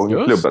på ingång i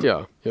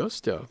klubben.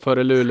 Just ja.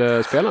 Före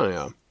Luleå-spelarna,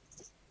 ja.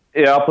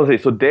 Ja,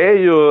 precis. Och det är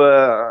ju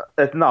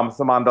ett namn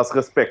som andas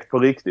respekt på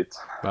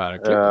riktigt.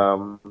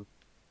 Verkligen.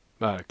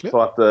 Verkligen. Så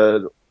att,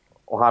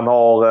 och han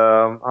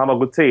har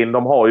rutin.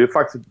 De har ju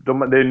faktiskt,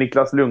 det är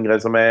Niklas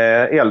Lundgren som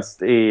är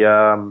äldst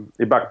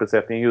i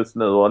backbesättningen just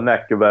nu. Och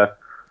Näkyve,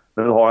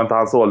 nu har jag inte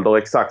hans ålder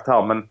exakt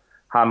här, men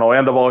han har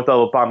ändå varit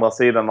över på andra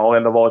sidan och har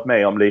ändå varit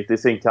med om lite i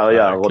sin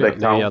karriär. Verkligen. Och det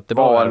kan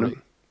vara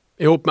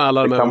ihop med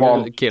alla de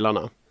här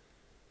killarna.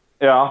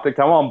 Ja, det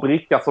kan vara en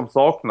bricka som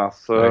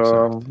saknas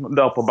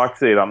där på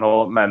backsidan.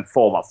 Men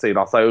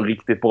forwardsidan ser ju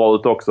riktigt bra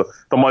ut också.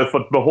 De har ju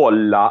fått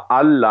behålla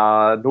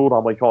alla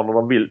nordamerikaner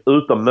de vill,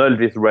 utom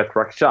möjligtvis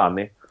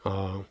Retrakhshani.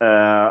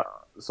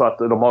 Så att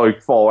de har ju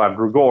kvar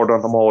Andrew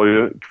Gordon, de har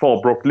ju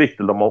kvar Brock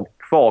Little, de har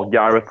kvar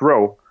Garrett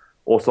Rowe.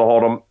 Och så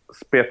har de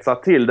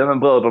spetsat till den med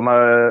bröderna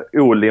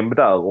Olimb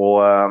där.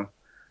 Och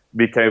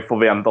vi kan ju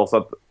förvänta oss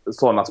att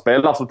sådana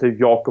spelare som typ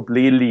Jakob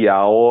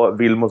Lilja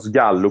och Vilmos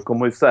Gallo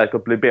kommer ju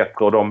säkert bli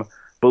bättre. Och de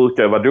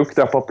brukar ju vara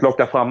duktiga på att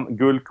plocka fram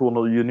guldkorn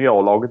ur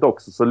juniorlaget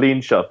också. Så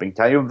Linköping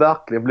kan ju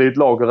verkligen bli ett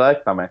lag att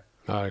räkna med.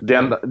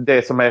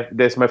 Det som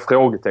är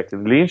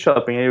frågetecken.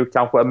 Linköping är ju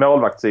kanske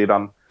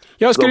målvaktssidan.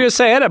 Jag skulle ju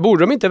säga det.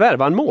 Borde de inte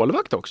värva en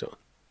målvakt också?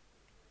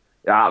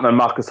 Ja, men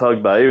Marcus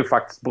Högberg är ju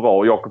faktiskt bra.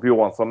 Och Jakob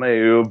Johansson är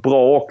ju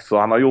bra också.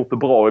 Han har gjort det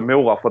bra i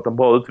Mora, fått en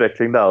bra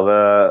utveckling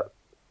där.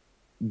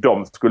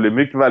 De skulle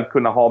mycket väl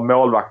kunna ha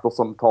målvakter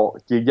som tar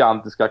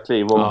gigantiska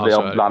kliv och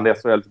blir bland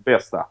SHLs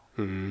bästa.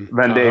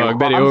 Men det är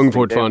Högberg är ung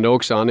fortfarande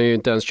också. Han är ju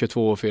inte ens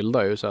 22 år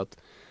fyllda ju, så att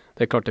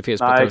det är klart det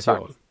finns potential.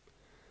 Exakt.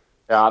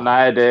 Ja,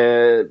 nej,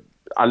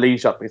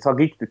 Linköping ser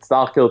riktigt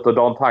stark ut och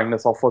Dan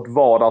Tagnes har fått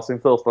vara där sin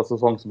första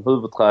säsong som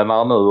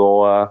huvudtränare nu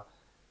och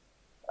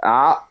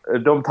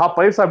de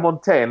tappar ju sig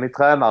Montén i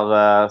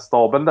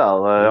tränarstaben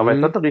där. Jag vet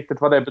inte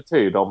riktigt vad det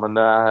betyder, men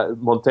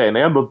Montén är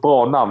ändå ett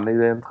bra namn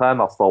i en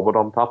tränarstab och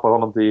de tappar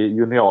honom till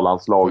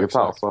juniorlandslaget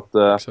här. Så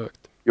att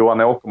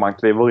Johan Åkerman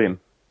kliver in.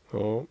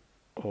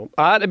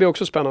 Ja, det blir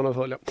också spännande att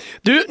följa.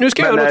 Du, nu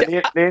ska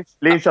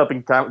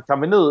Linköping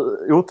kan vi nu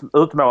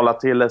utmåla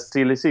till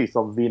silly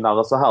season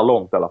vinnare så här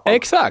långt i alla fall.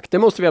 Exakt, det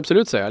måste vi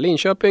absolut säga.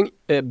 Linköping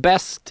är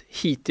bäst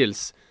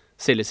hittills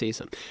silly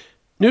season.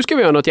 Nu ska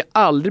vi göra något jag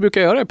aldrig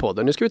brukar göra i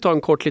podden. Nu ska vi ta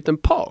en kort liten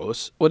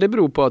paus. Och det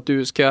beror på att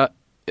du ska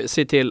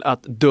se till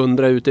att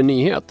dundra ut en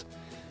nyhet.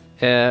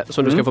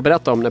 Som du ska få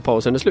berätta om när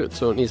pausen är slut.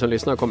 Så ni som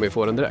lyssnar kommer ju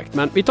få den direkt.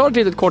 Men vi tar ett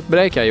litet kort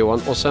break här, Johan.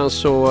 Och sen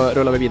så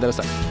rullar vi vidare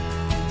sen.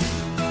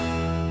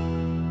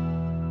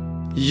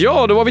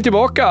 Ja, då var vi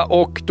tillbaka.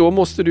 Och då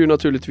måste du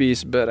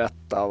naturligtvis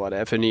berätta vad det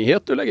är för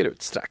nyhet du lägger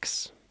ut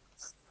strax.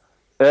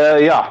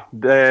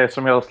 Det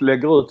som jag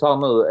lägger ut här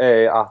nu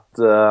är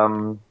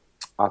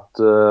att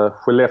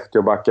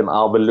Skellefteåbacken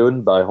Arvid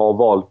Lundberg har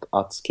valt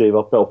att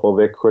skriva på för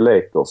Växjö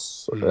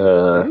Lakers.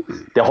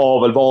 Det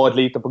har väl varit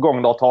lite på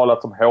gång. Det har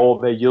talats om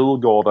HV,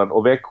 Djurgården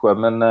och Växjö.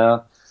 Men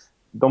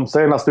de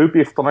senaste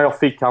uppgifterna jag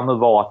fick här nu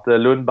var att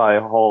Lundberg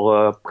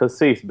har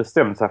precis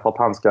bestämt sig för att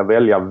han ska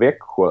välja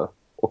Växjö.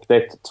 Och det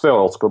är ett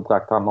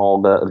 2-årskontrakt han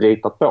har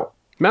ritat på.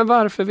 Men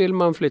varför vill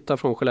man flytta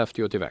från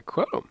Skellefteå till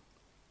Växjö då?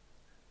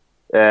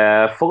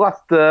 För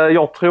att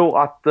jag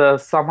tror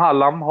att Sam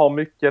Hallam har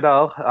mycket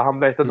där. Han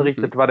vet inte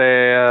riktigt vad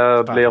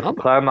det blir för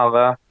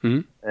tränare.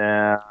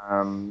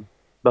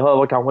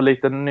 Behöver kanske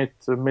lite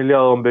nytt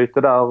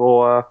miljöombyte där.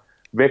 Och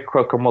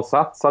Växjö kommer att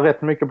satsa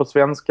rätt mycket på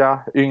svenska,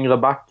 yngre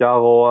backar.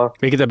 Och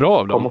vilket är bra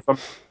av dem.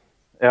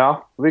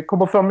 Vi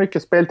kommer få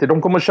mycket speltid.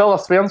 De kommer att köra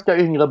svenska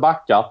yngre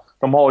backar.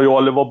 De har ju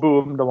Oliver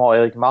Boom, de har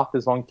Erik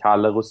Martinsson,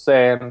 Kalle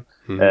Rosén,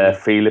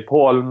 Filip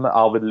Holm,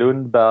 Arvid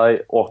Lundberg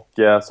och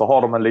så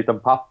har de en liten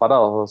pappa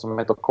där som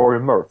heter Corey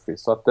Murphy.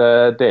 Så att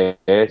det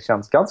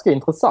känns ganska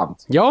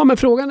intressant. Ja, men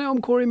frågan är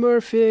om Corey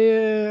Murphy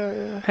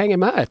hänger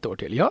med ett år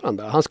till. Gör han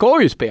det? Han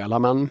ska ju spela,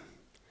 men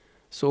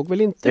såg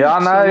väl inte...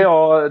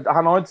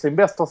 Han har inte sin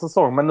bästa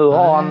säsong, men nu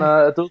har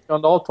han ett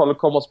utgående avtal och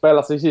kommer att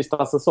spela sin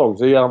sista säsong.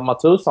 Så ger man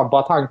tusan på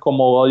att han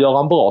kommer att göra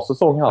en bra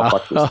säsong här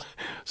faktiskt.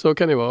 Så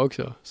kan det vara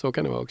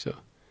också.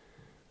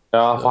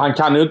 Ja, för han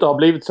kan ju inte ha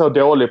blivit så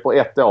dålig på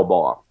ett år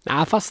bara.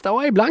 Nej, fast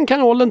ibland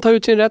kan åldern ta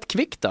ut sin rätt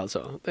kvickt alltså.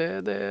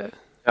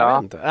 Jag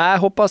vet inte. Jag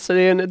hoppas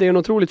det är en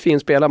otroligt fin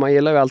spelare. Man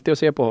gillar ju alltid att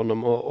se på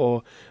honom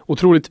och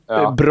otroligt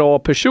bra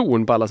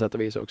person på alla sätt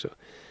och vis också.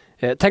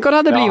 Tänk om det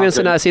hade blivit en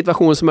sån här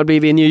situation som har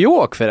blivit i New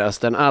York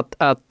förresten.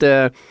 Att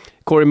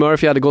Corey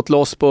Murphy hade gått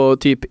loss på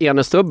typ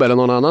Enestubb eller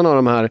någon annan av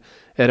de här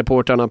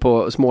reportrarna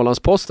på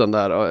Smålandsposten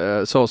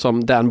där. Så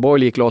som Dan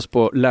Boyle gick loss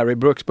på Larry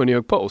Brooks på New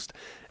York Post.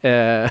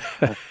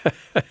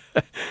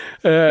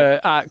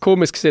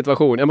 Komisk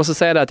situation. Jag måste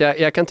säga det att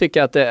jag kan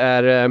tycka att det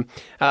är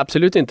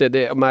absolut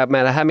inte,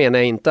 med det här menar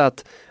jag inte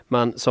att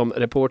man som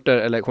reporter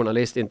eller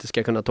journalist inte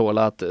ska kunna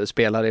tåla att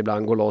spelare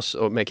ibland går loss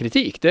med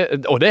kritik.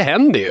 Och det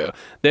händer ju.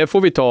 Det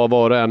får vi ta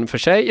var och en för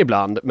sig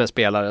ibland med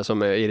spelare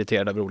som är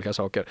irriterade över olika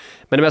saker.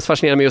 Men det mest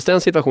fascinerande med just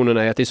den situationen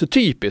är att det är så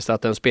typiskt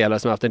att en spelare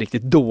som har haft en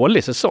riktigt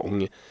dålig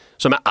säsong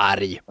som är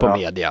arg på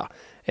media.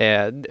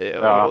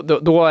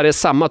 Då är det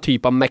samma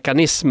typ av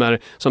mekanismer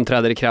som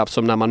träder i kraft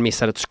som när man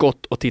missar ett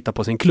skott och tittar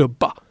på sin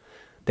klubba.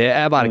 Det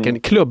är varken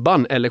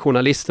klubban eller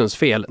journalistens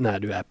fel när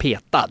du är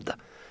petad.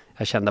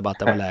 Jag kände bara att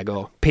det var läge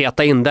att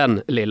peta in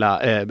den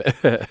lilla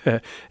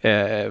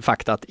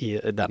faktat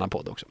i denna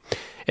podd också.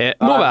 Det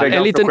är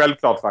ganska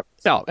självklart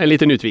faktiskt. Ja, en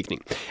liten utvikning.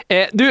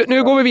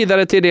 Nu går vi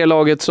vidare till det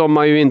laget som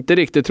man ju inte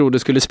riktigt trodde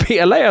skulle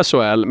spela i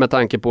SHL med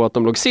tanke på att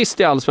de låg sist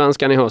i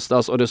Allsvenskan i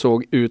höstas och det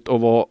såg ut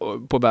att vara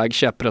på väg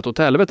käpprätt åt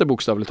helvete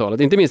bokstavligt talat.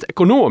 Inte minst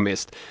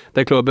ekonomiskt,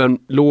 där klubben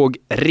låg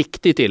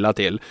riktigt illa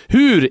till.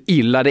 Hur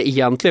illa det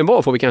egentligen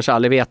var får vi kanske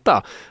aldrig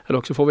veta. Eller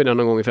också får vi det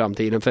någon gång i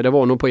framtiden, för det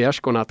var nog på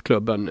gärdsgården att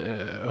klubben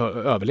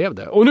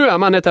överlevde. Och nu är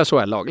man ett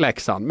SHL-lag,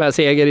 Leksand, med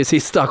seger i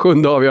sista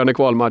 7:e avgörande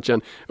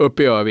kvalmatchen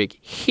uppe i Övik.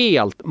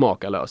 Helt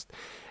makalöst.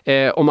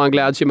 Och man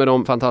gläds ju med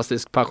de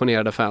fantastiskt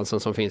passionerade fansen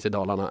som finns i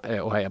Dalarna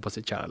och hejar på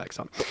sitt kära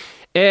Leksand.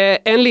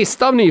 En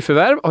lista av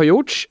nyförvärv har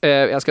gjorts.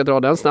 Jag ska dra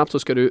den snabbt så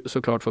ska du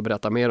såklart få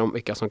berätta mer om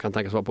vilka som kan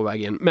tänkas vara på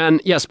väg in. Men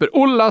Jesper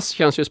Ollas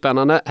känns ju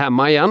spännande,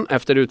 hemma igen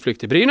efter utflykt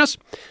till Brynäs.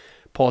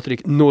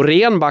 Patrik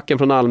Norén, backen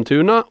från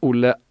Almtuna.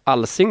 Olle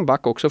Alsing,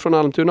 back också från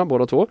Almtuna,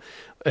 båda två.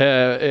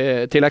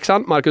 Till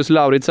Leksand, Marcus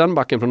Lauritsen,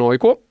 backen från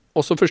AIK.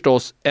 Och så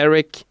förstås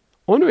Eric,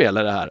 och nu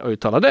gäller det här att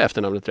uttala det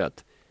efternamnet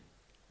rätt.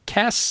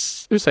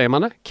 Hur säger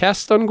man det?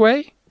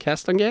 Castongay?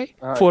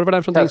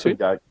 Forwarden från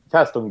Tingsryd?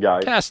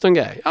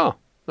 Castongay, ja.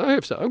 Det är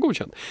hyfsat,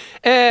 godkänt.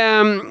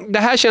 Det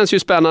här känns ju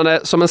spännande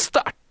som en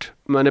start,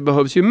 men det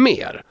behövs ju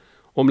mer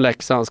om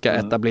Leksand ska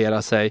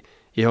etablera sig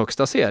i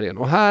högsta serien.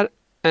 Och här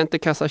är inte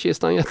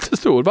kassakistan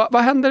jättestor.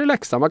 Vad händer i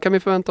Leksand? Vad kan vi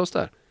förvänta oss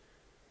där?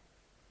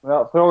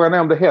 Ja, frågan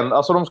är om det händer.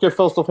 Alltså de ska ju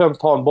först och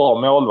främst ha en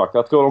bra målvakt.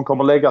 Jag tror de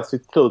kommer lägga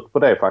sitt krut på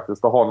det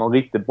faktiskt. Och ha någon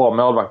riktigt bra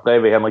målvakt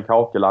bredvid Henrik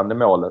Hakeland i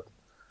målet.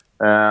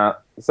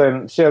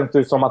 Sen känns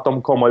det som att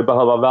de kommer ju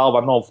behöva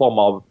värva någon form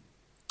av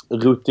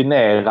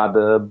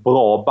rutinerad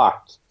bra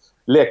back.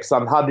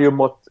 Leksand hade ju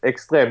mått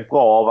extremt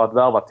bra av att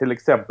värva till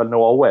exempel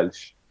Noah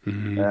Welch.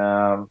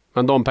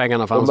 Men de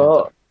pengarna fanns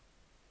inte.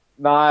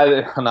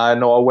 Nej,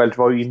 Noah Welch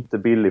var ju inte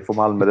billig för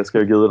Malmö, det ska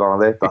ju gudarna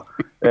veta.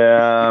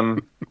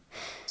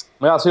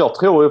 Men alltså jag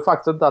tror ju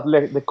faktiskt inte att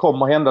det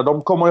kommer hända.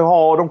 De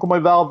kommer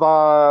ju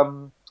värva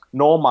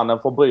norrmannen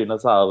från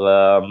Brynäs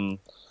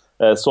här.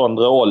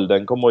 Sondre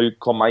Olden kommer ju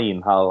komma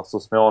in här så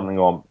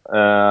småningom.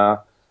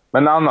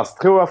 Men annars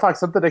tror jag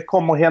faktiskt inte det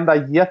kommer hända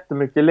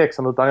jättemycket i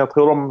Leksand, utan jag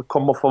tror de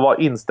kommer få vara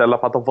inställda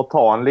på att de får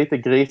ta en lite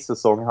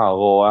grissäsong här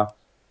och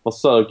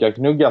försöka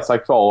knugga sig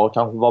kvar och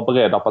kanske vara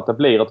beredda på att det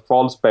blir ett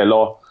kvalspel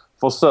och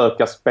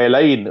försöka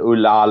spela in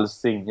Ulla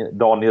Alsing,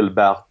 Daniel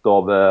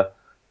Bertov,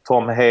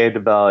 Tom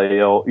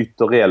Hedberg och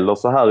Ytterell och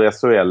så här i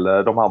SHL,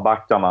 de här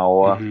backarna.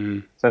 Och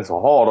sen så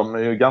har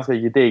de ju ganska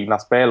gedigna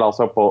spelare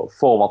så på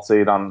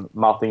forwardsidan.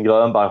 Martin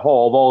Grönberg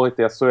har varit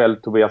i SHL,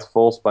 Tobias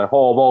Forsberg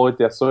har varit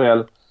i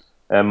SHL,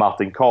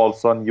 Martin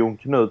Karlsson, Jon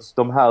Knuts.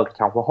 De här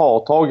kanske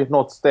har tagit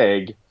något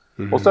steg.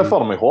 Och så får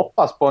de ju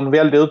hoppas på en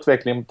väldig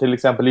utveckling, till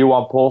exempel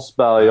Johan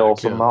Forsberg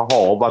som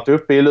har varit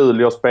uppe i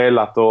Luleå och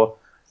spelat. Och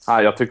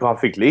jag tycker han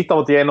fick lite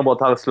av ett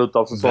genombrott här i slutet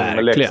av säsongen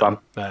med Leksand.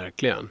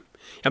 Verkligen.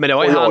 Ja, men det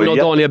var ju han och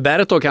Daniel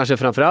Bertov kanske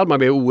framförallt. Man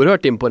blev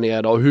oerhört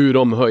imponerad av hur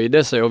de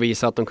höjde sig och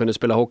visade att de kunde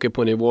spela hockey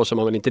på en nivå som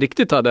man väl inte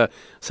riktigt hade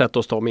sett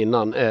hos dem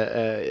innan.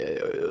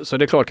 Så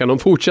det är klart, kan de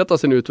fortsätta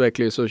sin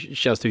utveckling så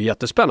känns det ju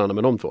jättespännande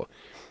med de två.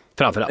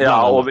 Framförallt.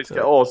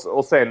 Ja,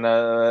 och sen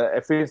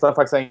finns det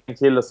faktiskt en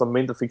kille som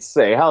vi inte fick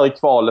se här i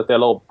kvalet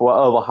eller på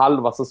över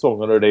halva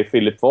säsongen, och det är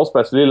Filip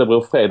Forsbergs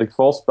lillebror Fredrik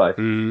Forsberg.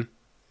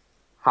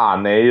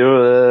 Han är ju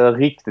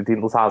riktigt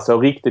intressant. Han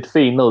såg riktigt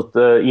fin ut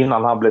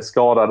innan han blev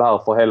skadad här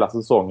för hela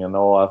säsongen.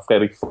 Och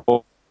Fredrik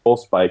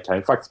Forsberg kan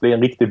ju faktiskt bli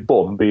en riktig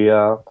bomb i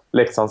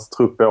Leksands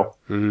trupp då.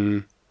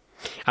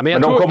 Ja,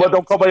 men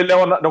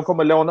de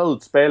kommer låna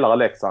ut spelare i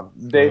Leksand.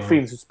 Det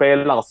finns ju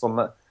spelare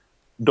som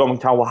de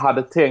kanske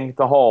hade tänkt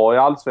att ha i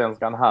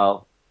Allsvenskan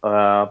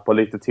här på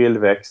lite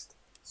tillväxt.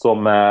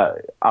 Som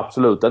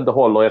absolut inte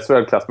håller i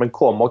SHL-klass, men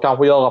kommer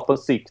kanske göra på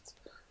sikt.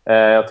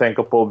 Jag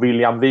tänker på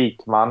William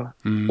Wikman,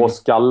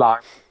 Oskar Lang,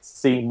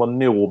 Simon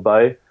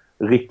Norberg,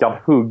 Rickard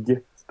Hugg.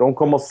 De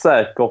kommer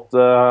säkert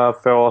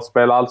få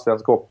spela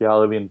allsvensk hockey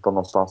här i vinter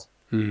någonstans.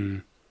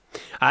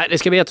 Det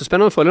ska bli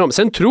jättespännande att följa dem.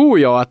 Sen tror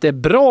jag att det är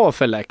bra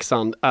för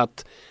Leksand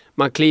att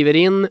man kliver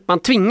in, man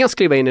tvingas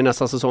kliva in i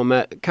nästa säsong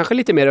med kanske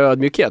lite mer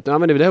ödmjukhet. Nu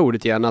använder vi det här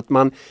ordet igen. Att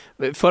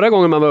förra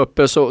gången man var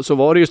uppe så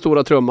var det ju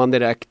stora trumman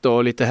direkt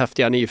och lite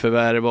häftiga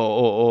nyförvärv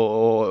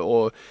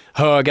och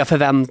höga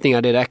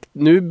förväntningar direkt.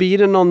 Nu blir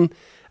det någon...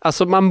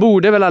 Alltså man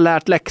borde väl ha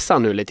lärt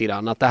Leksand nu lite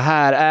grann. Att det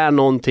här är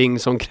någonting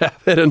som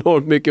kräver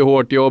enormt mycket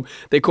hårt jobb.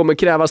 Det kommer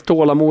krävas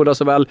tålamod av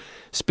såväl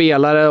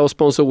spelare och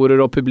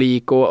sponsorer och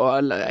publik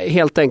och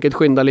helt enkelt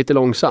skynda lite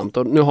långsamt.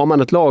 Och nu har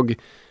man ett lag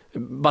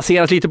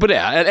baserat lite på det,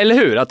 eller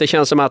hur? Att det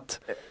känns som att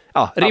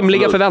rimliga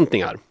Absolut.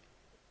 Förväntningar.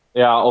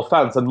 Ja, och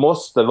fansen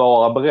måste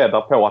vara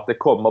beredda på att det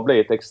kommer bli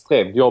ett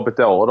extremt jobbigt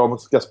år. De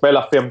ska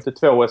spela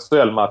 52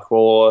 SHL-matcher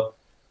och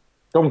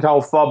de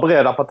kan vara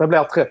beredda på att det blir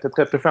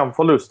 30-35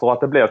 förluster och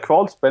att det blir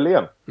kvalspel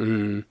igen.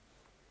 Men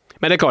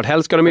det är klart,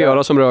 helst ska de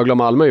göra som Rögle och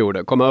Malmö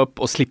gjorde. Komma upp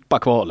och slippa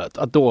kvalet.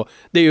 Att då,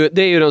 det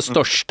är ju den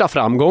största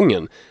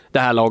framgången det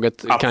här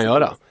laget kan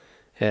göra.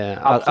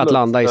 Att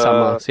landa i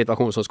samma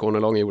situation som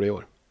Skånelagen gjorde i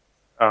år.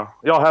 Ja.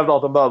 Jag hävdar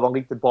att de behöver en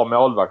riktigt bra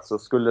målvakt, så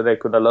skulle det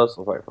kunna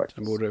lösa sig faktiskt.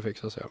 Det borde det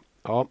fixa sig.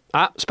 Ja.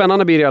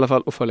 Spännande blir det i alla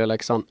fall att följa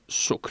Leksand,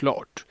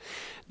 såklart.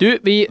 Du,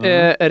 vi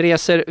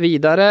reser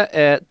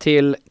vidare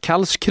till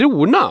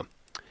Karlskrona.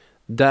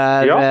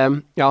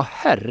 Där,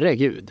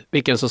 herregud,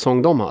 vilken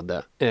säsong de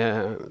hade.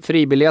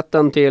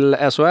 Fribiljetten till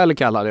SHL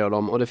kallade jag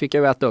dem, och det fick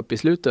jag äta upp i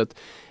slutet.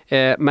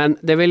 Men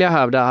det vill jag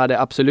hävda hade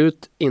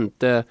absolut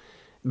inte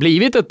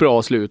blivit ett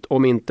bra slut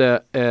om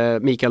inte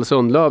Mikael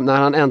Sundlöv, när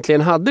han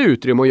äntligen hade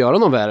utrymme att göra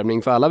någon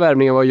värvning, för alla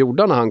värvningar var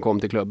gjorda när han kom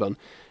till klubben.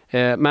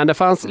 Men det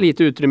fanns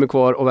lite utrymme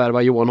kvar att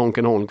värva Johan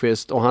Honken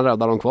Holmqvist, och han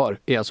räddade dem kvar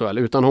i SHL.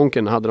 Utan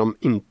Honken hade de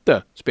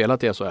inte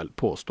spelat i SHL,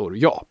 påstår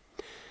jag.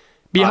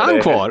 Blir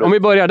han kvar? Om vi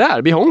börjar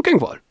där, blir Honken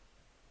kvar?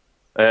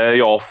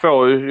 Jag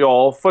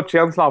har fått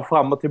känslan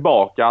fram och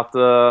tillbaka att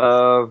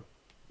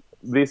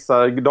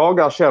vissa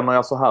dagar känner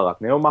jag så här att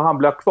men han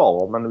blir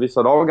kvar. Men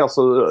vissa dagar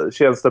så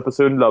känns det på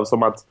Sundlöv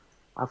som att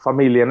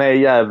familjen är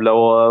i Gävle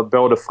och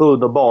både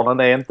frun och barnen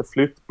är inte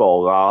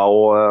flyttbara.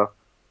 Och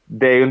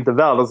det är ju inte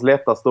världens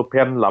lättaste att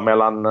pendla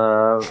mellan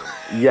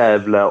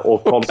Gävle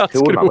och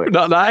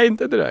Karlskrona. Nej,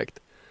 inte direkt.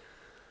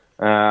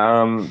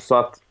 Så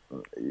att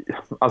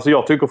alltså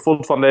jag tycker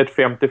fortfarande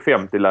det är ett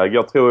 50-50 läge.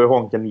 Jag tror att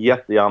Honken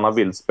jättegärna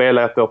vill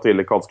spela ett år till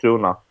i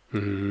Karlskrona.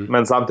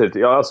 Men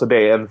samtidigt, alltså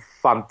det är en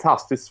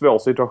fantastiskt svår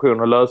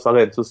situation att lösa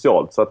rent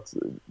socialt. Så att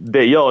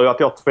det gör ju att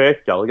jag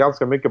tvekar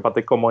ganska mycket på att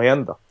det kommer att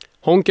hända.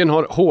 Honken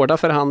har hårda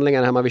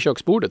förhandlingar hemma vid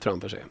köksbordet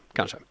framför sig,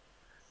 kanske?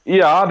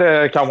 Ja,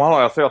 det kan man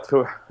ha. Alltså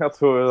jag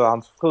tror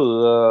hans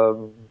fru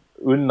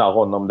unnar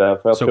honom det.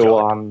 För jag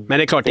tror han, men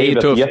det är klart, det är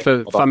ju tufft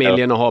för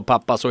familjen att ha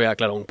pappa så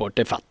jäkla långt bort.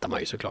 Det fattar man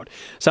ju såklart.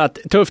 Så att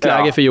tufft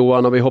läge för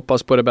Johan, och vi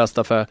hoppas på det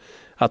bästa för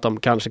att de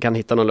kanske kan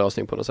hitta någon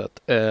lösning på något sätt.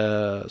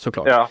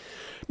 Såklart. Ja.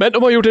 Men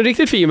de har gjort en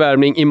riktigt fin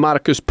värvning i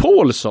Marcus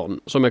Paulsson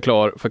som är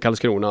klar för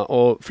Karlskrona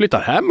och flyttar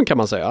hem, kan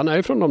man säga. Han är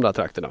ju från de där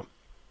trakterna.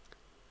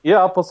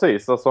 Ja,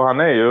 precis. Alltså, han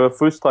är ju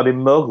fostrad i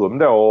Mörrum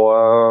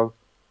då.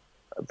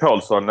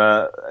 Paulsson,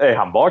 är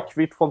han bara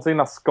kvitt från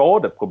sina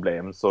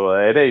skadeproblem så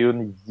är det ju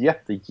en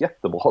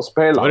jättebra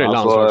spelare. Då är det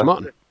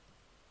landslagsman.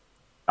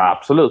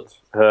 Absolut.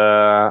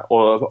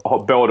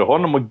 Och både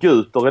honom och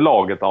Guter i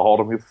laget där har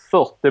de ju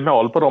 40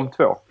 mål på de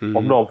två.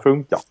 Om de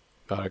funkar.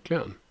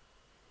 Verkligen.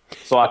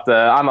 Så att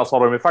annars har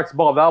de ju faktiskt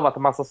bara värvat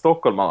en massa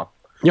stockholmare.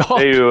 Ja.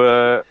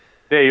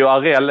 Det är ju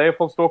Arell är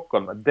från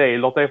Stockholm.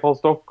 Dalert är från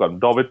Stockholm.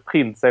 David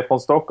Prins är från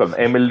Stockholm.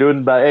 Emil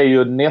Lundberg är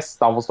ju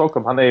nästan från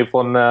Stockholm. Han är ju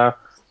från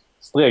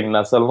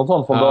Strängnäs eller något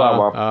sånt från början.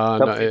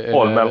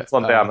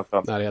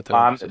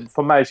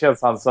 För mig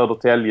känns han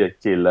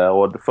Södertälje-kille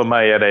och för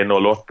mig är det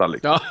 08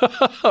 liksom.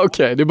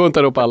 Okej, du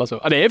buntar upp alla så.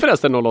 Det är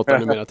förresten 08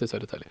 numera till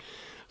Södertälje.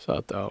 Så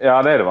att,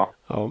 ja, det är det, va?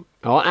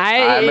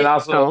 Nej, men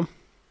alltså...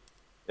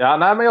 Ja,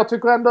 nej, men jag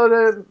tycker ändå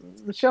det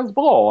känns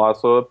bra.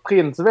 Alltså,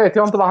 Prins vet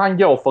jag inte vad han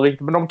går för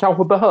riktigt, men de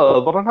kanske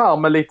behöver den här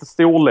med lite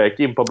storlek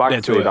in på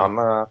backsidan.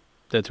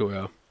 Det tror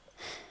jag.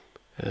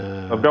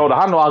 Både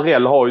han och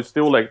Arell har ju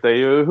storlek. Det är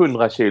ju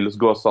 100 kilos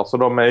gossar, så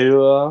de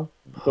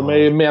är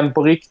ju män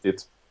på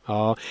riktigt.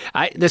 Ja,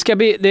 nej, det ska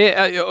bli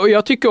och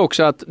jag tycker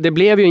också att det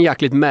blev ju en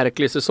jäkligt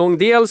märklig säsong.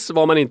 Dels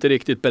var man inte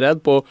riktigt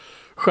beredd på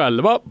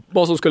själva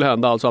vad som skulle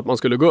hända, alltså att man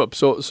skulle gå upp.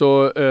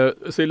 Så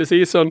silly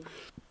season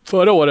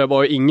förra året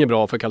var ju inget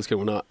bra för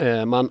Karlskrona.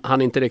 Man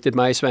hann inte riktigt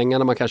med i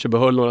svängarna. Man kanske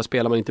behöll några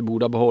spelare man inte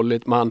borde ha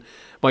behållit. Man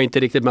var inte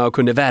riktigt med och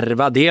kunde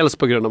värva. Dels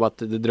på grund av att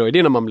det dröjde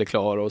innan man blev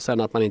klar. Och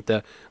sen att man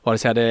inte vare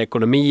sig hade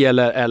ekonomi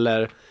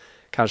eller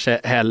kanske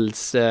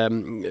helst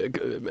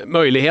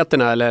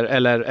möjligheterna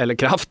eller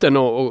kraften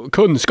och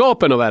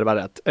kunskapen att värva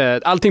rätt.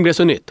 Allting blev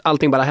så nytt.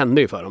 Allting bara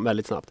hände ju för dem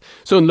väldigt snabbt.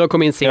 Sundlöv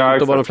kom in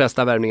sent och var de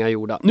flesta värvningar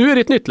gjorda. Nu är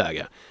det ett nytt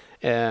läge.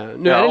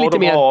 Nu är det lite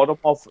mer...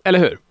 Eller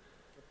hur?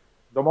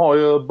 De har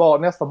ju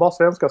nästan bara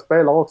svenska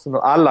spelare också.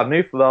 Alla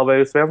nyförvärv är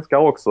ju svenskar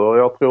också.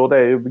 Jag tror det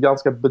är ju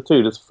ganska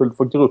betydelsefullt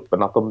för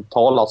gruppen att de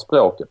talar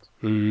språket.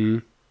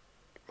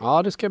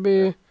 Ja, det ska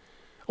bli...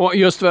 Och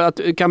just för att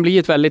det kan bli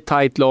ett väldigt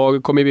tajt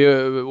lag kommer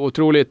vi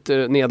otroligt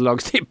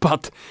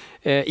nederlagstippat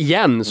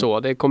igen så.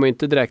 Det kommer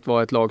inte direkt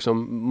vara ett lag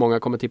som många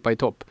kommer tippa i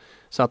topp.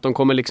 Så att de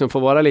kommer liksom få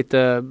vara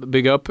lite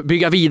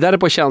bygga vidare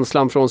på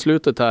känslan från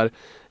slutet här.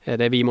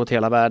 Det är vi mot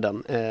hela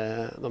världen.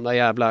 De där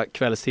jävla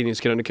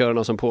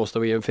kvällstidningskrönikörerna som påstår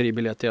vi är en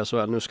fribiljett till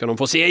SHL. Nu ska de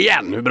få se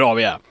igen hur bra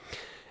vi är.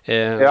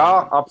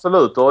 Ja,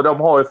 absolut. Och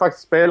de har ju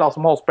faktiskt spelare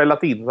som har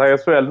spelat in sig i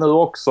SHL nu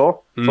också.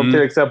 Som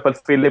till exempel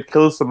Filip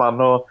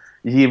Kruseman och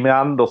Jimmy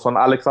Andersson.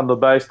 Alexander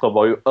Bergström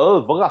var ju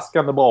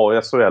överraskande bra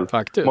i SHL.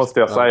 Faktiskt. Måste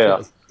jag säga.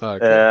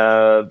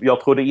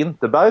 Jag trodde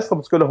inte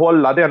Bergström skulle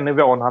hålla den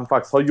nivån han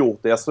faktiskt har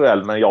gjort i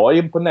SHL. Men jag är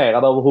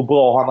imponerad över hur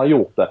bra han har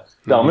gjort det.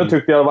 Däremot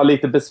tyckte jag det var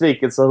lite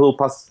besvikelse hur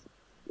pass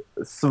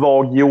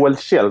svag Joel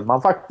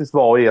Kjellman faktiskt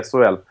var i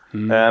SHL.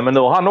 Men nu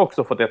har han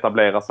också fått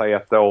etablera sig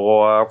ett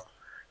år och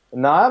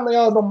nej,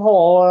 men de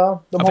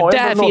har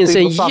där finns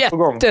en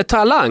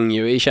jättetalang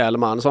ju i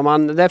Kjellman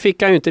där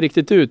fick han ju inte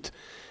riktigt ut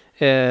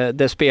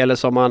det spelet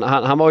som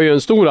han var ju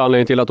en stor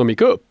anledning till att de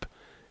gick upp.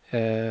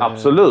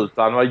 Absolut,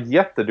 han var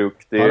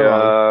jätteduktig.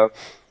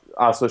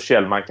 alltså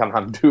Kjellman, kan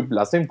han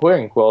dubbla sin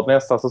poängskörd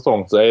nästa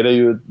säsong så är det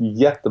ju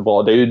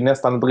jättebra. Det är ju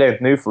nästan ett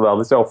rent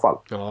nyförvärv i så fall.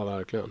 Ja,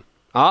 verkligen.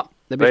 Ja,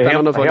 det blir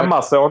spännande att få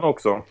hemmason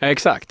också.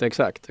 Exakt.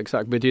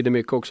 Betyder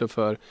mycket också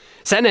för...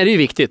 Sen är det ju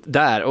viktigt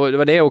där, och det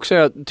var det också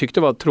jag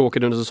tyckte var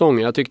tråkigt under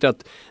säsongen. Jag tyckte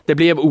att det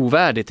blev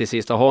ovärdigt till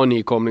sist att ha en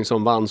nykomling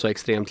som vann så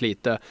extremt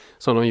lite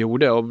som de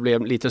gjorde och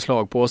blev lite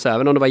slag på sig.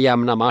 Även om det var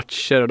jämna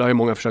matcher och det har ju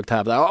många försökt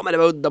hävda. Ja, men det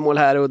var uddamål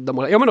här och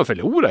uddamål här. Ja, men de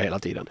förlorade hela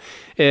tiden.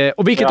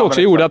 Och vilket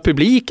också gjorde att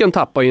publiken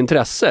tappade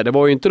intresse. Det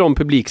var ju inte de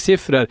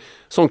publiksiffror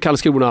som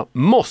Karlskrona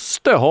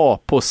måste ha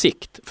på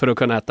sikt för att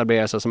kunna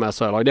etablera sig som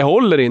SHL-lag. Det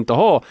håller inte att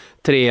ha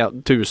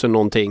 3000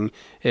 någonting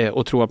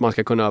och tro att man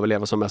ska kunna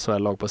överleva som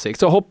SHL-lag på sikt.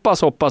 Så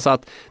hoppas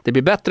att det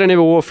blir bättre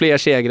nivå, fler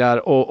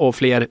segrar och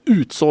fler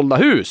utsålda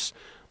hus.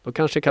 Då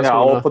kanske Karlskrona...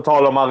 Ja, och på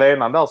tal om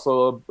arenan där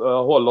så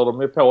håller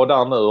de ju på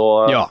där nu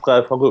och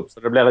träffar upp. Så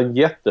det blir en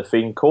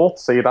jättefin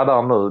kortsida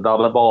där nu där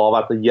det bara har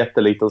varit en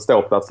jätteliten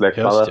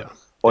ståplatsläktare.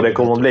 Och det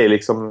kommer att bli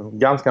liksom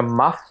ganska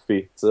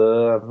maffigt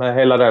med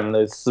hela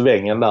den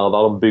svängen där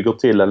de bygger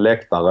till en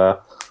läktare.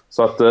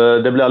 Så att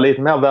det blir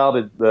lite mer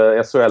värdigt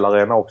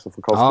SHL-arena också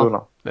för Karlskrona.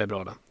 Ja, det är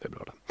bra det.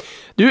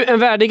 Du, en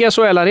värdig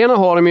SHL-arena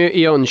har de ju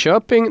i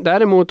Jönköping.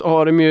 Däremot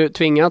har de ju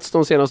tvingats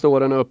de senaste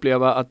åren att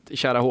uppleva att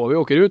kära HV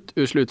åker ut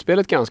ur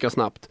slutspelet ganska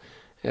snabbt.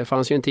 Det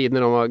fanns ju en tid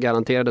när de var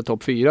garanterade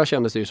topp 4,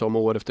 kändes det ju som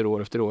år efter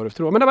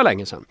år. Men det var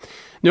länge sedan.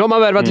 Nu har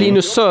man värvat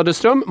Linus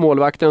Söderström,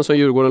 målvakten som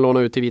Djurgården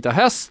lånar ut till Vita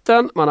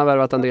Hästen. Man har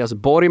värvat Andreas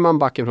Borgman,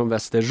 backen från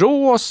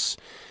Västerås.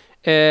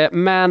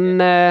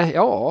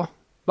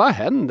 Vad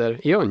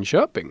händer i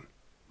Jönköping?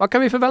 Vad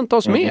kan vi förvänta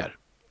oss mer?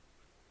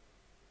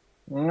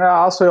 Ja,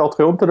 alltså jag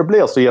tror inte det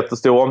blir så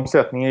jättestor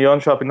omsättning i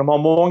Jönköping. De har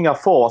många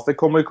fas. Det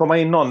kommer ju komma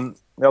in någon...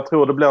 Jag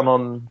tror det blir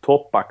någon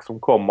toppback som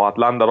kommer att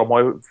landa. De har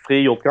ju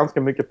frigjort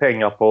ganska mycket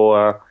pengar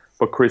på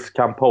Chris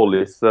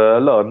Campolis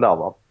lön där,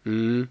 va?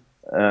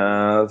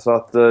 Så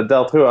att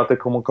där tror jag att det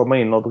kommer komma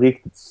in något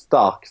riktigt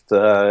starkt.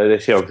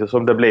 Det känns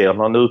som det blir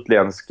någon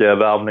utländsk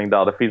värvning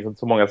där. Det finns inte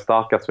så många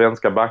starka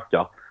svenska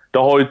backar.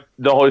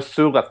 Det har ju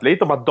surrat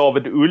lite om att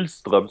David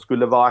Ullström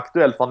skulle vara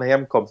aktuell för en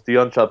hemkomst till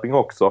Jönköping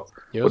också.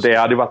 Just. Och det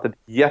hade varit ett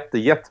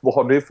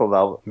jättebra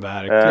nyförvärv.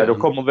 Verkligen. Då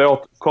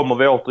kommer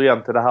vi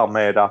återigen till det här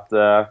med att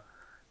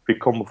vi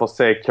kommer få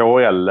se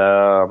KL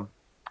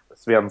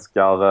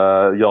svenskar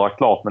göra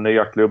klart med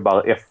nya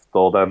klubbar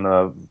efter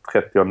den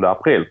 30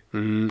 april.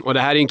 Och det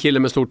här är en kille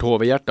med stort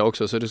HV-hjärta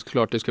också, så det är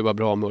klart det skulle vara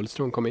bra om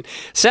Ullström kom in.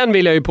 Sen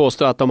vill jag ju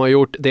påstå att de har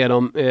gjort det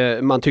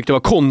man tyckte var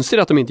konstigt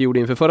att de inte gjorde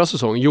inför förra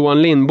säsongen.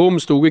 Johan Lindbom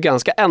stod ju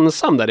ganska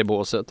ensam där i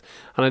båset.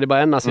 Han hade bara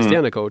en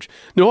assisterande coach.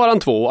 Nu har han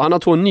två. Han har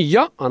två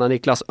nya. Han har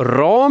Niklas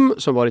Ram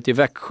som varit i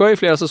Växjö i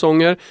flera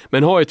säsonger,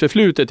 men har ett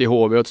förflutet i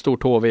HV och ett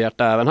stort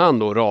HV-hjärta även han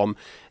då, Ram.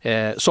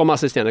 Som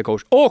assisterande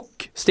coach. Och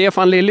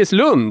Stefan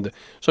Lillislund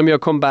som gör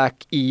comeback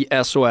i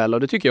SHL, och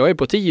det tycker jag är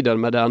på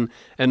tiden med den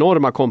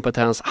enorma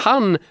kompetens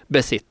han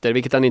besitter,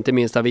 vilket han inte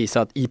minst har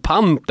visat i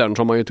Pantern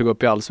som han ju tog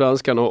upp i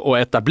Allsvenskan och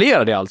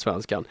etablerade i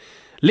Allsvenskan.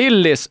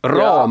 Lillis,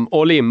 Ram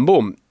och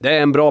Lindbom, det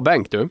är en bra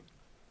bänk, du.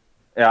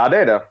 Ja, det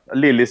är det.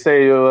 Lillis är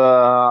ju,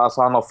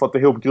 alltså han har fått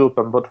ihop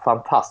gruppen på ett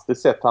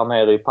fantastiskt sätt här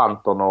nere i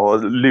Pantern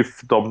och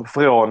lyft dem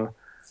från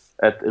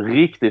ett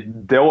riktigt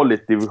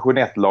dåligt division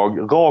 1-lag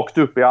rakt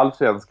upp i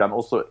Allsvenskan,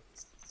 och så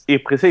i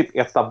princip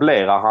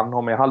etablerar han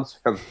dem i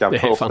Allsvenskan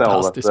första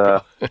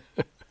året.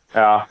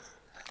 Ja,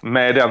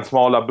 med den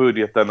smala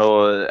budgeten,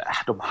 och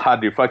de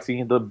hade ju faktiskt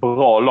inget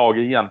bra lag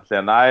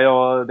egentligen. Nej,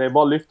 och det är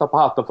bara att lyfta på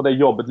hatten för det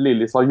jobbet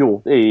Lillis har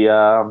gjort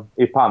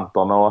i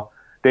Pantern, och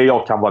det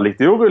jag kan vara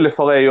lite orolig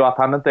för är ju att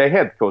han inte är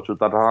headcoach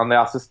utan han är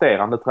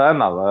assisterande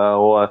tränare,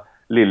 och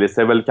Lillis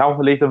är väl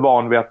kanske lite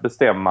van vid att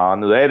bestämma.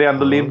 Nu är det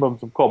ändå Lindbom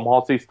som kommer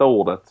ha sista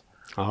ordet.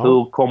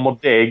 Hur kommer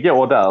det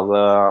gå där?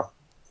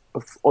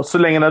 Och så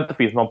länge det inte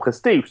finns någon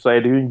prestige så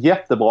är det ju en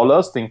jättebra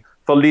lösning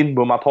för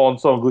Lindbom att ha en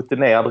sån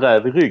rutinerad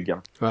räv i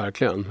ryggen.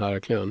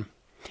 Verkligen.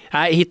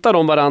 Nej, hittar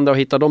de varandra och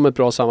hittar de ett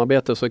bra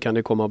samarbete så kan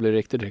det komma att bli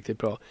riktigt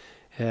bra.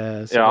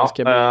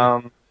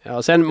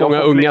 Sen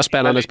många unga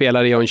spännande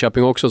spelare i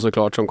Jönköping också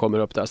såklart som kommer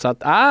upp där. Så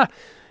att,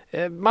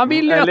 man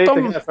vill ju att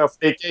de... Får jag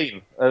flika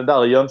in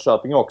där i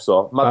Jönköping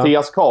också.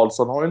 Mattias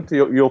Karlsson har ju inte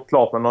gjort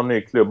klart med någon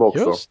ny klubb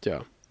också. Just ja.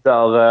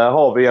 Där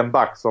har vi en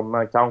back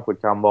som kanske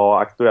kan vara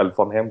aktuell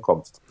för en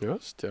hemkomst.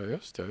 Just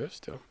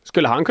ja.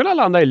 Skulle han kunna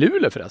landa i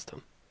Luleå förresten?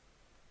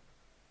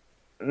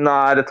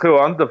 Nej, det tror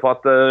jag inte, för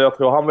att jag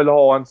tror han vill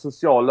ha en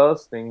social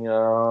lösning.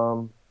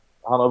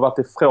 Han har varit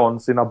ifrån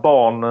sina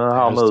barn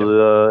här nu.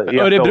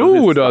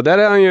 Örebro då? Där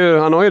är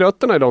han har ju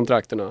rötterna i de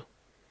trakterna.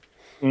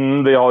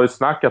 Vi har ju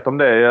snackat om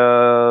det.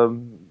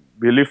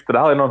 Vi lyfte det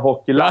här i någon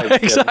Hockey Live.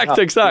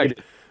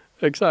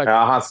 Exakt.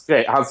 Ja,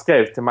 han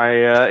skrev till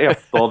mig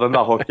efter den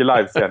där Hockey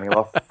Live-sändningen.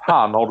 Vad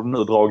fan har du nu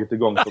dragit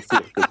igång för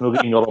cirkus? Nu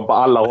ringer de på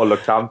alla håll och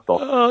kanter.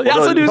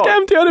 Så du ska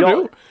hem till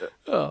Örebro?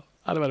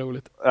 Ja, det var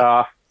roligt.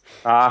 Ja,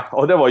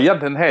 och det var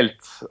egentligen helt...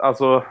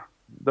 Alltså,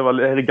 det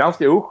var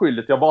ganska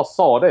oskyldigt. Jag bara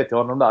sa det till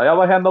honom där. Ja,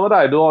 vad händer med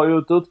dig? Du har ju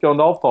ett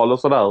utgående avtal och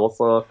sådär. Och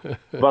så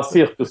var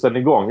cirkusen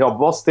igång. Jag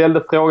bara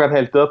ställde frågan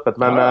helt öppet.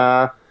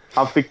 Men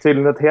Han fick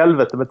tydligen ett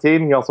helvete med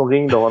tidningar som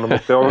ringde honom och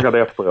frågade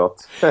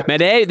efteråt. Men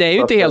det är ju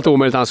inte helt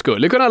omöjligt. Han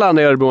skulle kunna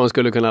landa i Örebro, han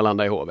skulle kunna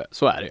landa i HV.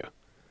 Så är det ju.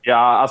 Ja,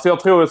 alltså jag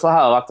tror ju så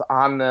här att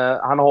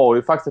han har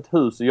ju faktiskt ett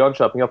hus i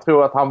Jönköping. Jag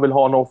tror att han vill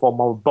ha någon form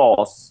av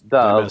bas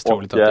där. Det är mest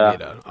troligt att det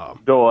blir där. Ja.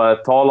 Då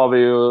talar vi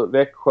ju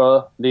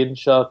Växjö,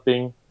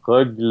 Linköping,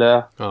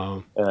 Rögle.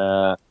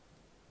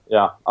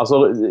 Ja,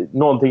 alltså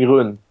någonting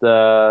runt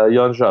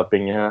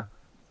Jönköping.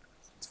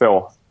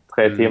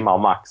 2-3 timmar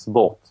max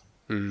bort.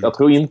 Jag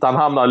tror inte han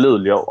hamnar i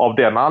Luleå av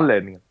den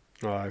anledningen.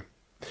 Nej.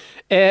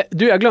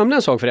 Du, jag glömde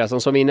en sak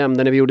förresten som vi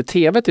nämnde när vi gjorde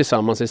tv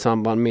tillsammans i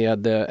samband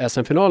med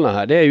SM-finalerna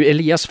här. Det är ju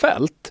Elias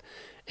Fält.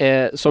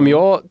 Som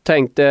jag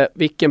tänkte,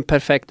 vilken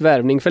perfekt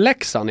värvning för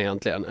Leksand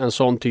egentligen. En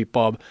sån typ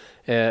av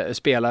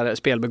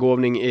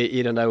spelbegåvning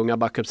i den där unga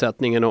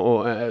backuppsättningen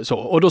och så.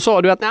 Och då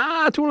sa du att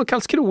jag tror nog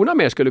Karlskrona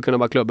mer skulle kunna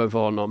vara klubben för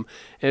honom.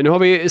 Nu har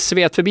vi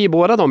svet förbi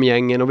båda de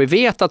gängen och vi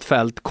vet att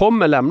Fält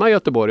kommer lämna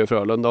Göteborg och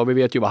Frölunda och vi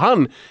vet ju vad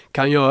han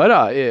kan göra.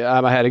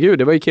 Herregud,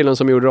 det var ju killen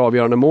som gjorde det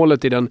avgörande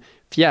målet i den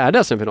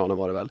 4:e SM-finalen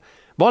var det väl.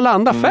 Var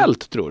landar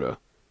Fält tror du?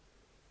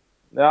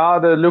 Ja,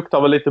 det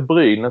luktar väl lite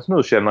Brynäs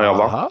nu känner jag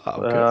va? Aha,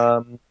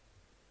 okay.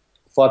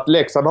 För att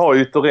Leksand har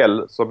ju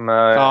Turell som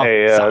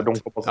är de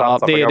kommer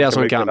satsa det är på det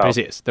som kan, där.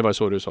 precis. Det var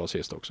så du sa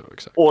sist också.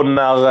 Exakt. Och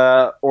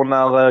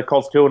när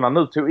Karlskrona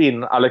nu tog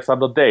in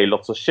Alexander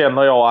Deilert så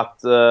känner jag att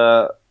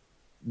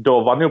då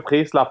var nog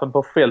prislappen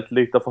på Fält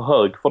lite för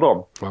hög för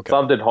dem. Okay.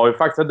 Samtidigt har ju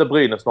faktiskt inte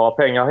Brynäs några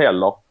pengar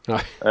heller.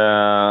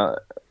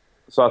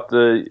 Så att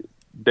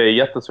det är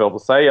jättesvårt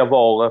att säga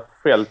var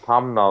Fält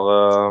hamnar.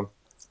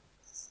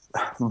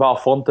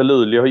 Varför inte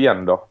Luleå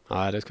igen då?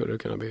 Nej, det skulle det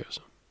kunna bli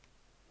så.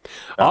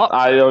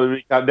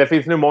 Det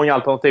finns nu många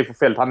alternativ för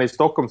Fält. Han är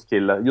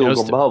Stockholmskille.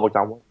 Djurgården behöver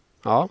kanske.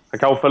 Ja. Han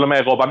kanske följer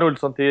med Robban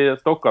Olsson till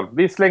Stockholm.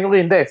 Vi slänger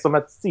in det som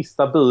ett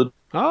sista bud.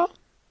 Ja,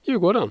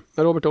 Djurgården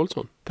med Robert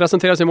Olsson.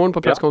 Presenteras imorgon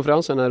på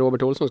presskonferensen när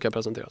Robert Olsson ska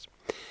presenteras.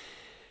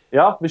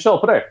 Ja, vi kör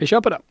på det. Vi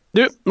kör på det.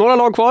 Du, några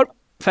lag kvar.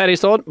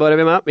 Färjestad börjar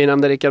vi med. Vi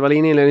nämnde Rickard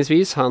Wallin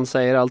inledningsvis. Han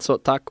säger alltså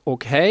tack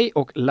och hej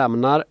och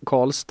lämnar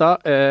Karlstad.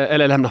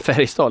 Eller lämnar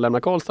Färjestad. Lämnar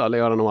Karlstad, eller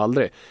gör han nog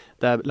aldrig.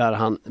 Där lär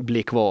han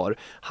bli kvar.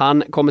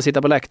 Han kommer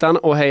sitta på läktaren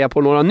och heja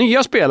på några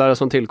nya spelare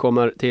som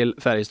tillkommer till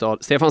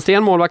Färjestad. Stefan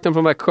Sten, målvakten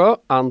från Växjö.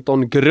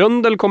 Anton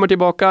Grundel kommer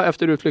tillbaka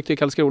efter utflykt till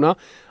Karlskrona.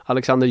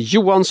 Alexander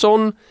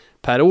Johansson.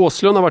 Per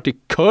Åslund har varit i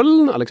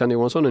Köln. Alexander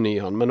Johansson är ny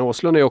han, men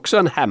Åslund är också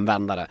en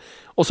hemvändare.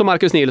 Och så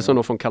Marcus Nilsson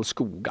då från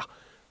Karlskoga.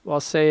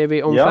 Vad säger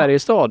vi om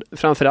Färjestad?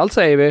 Framförallt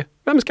säger vi,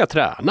 vem ska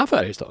träna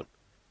Färjestad?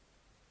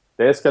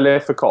 Det ska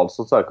Leffe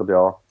Karlsson säkert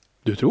göra.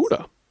 Du tror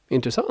det?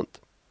 Intressant.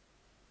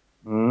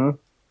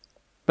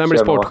 Vem blir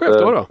Känner sportchef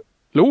då?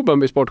 Loben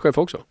blir sportchef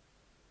också.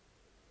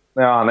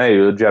 Ja, han är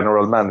ju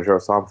general manager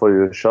så han får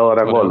ju köra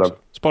den rollen.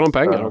 Sparar de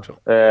pengar också?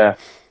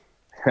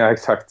 Ja,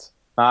 exakt.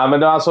 Nej, men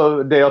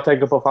det jag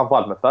tänker på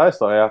framförallt med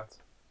Färjestad är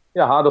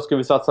att då ska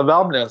vi satsa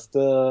värmländskt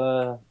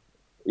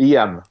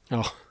igen.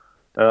 Ja.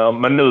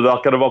 Men nu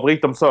verkar det vara på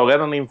riktigt. De sa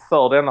redan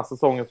inför denna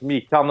säsongen som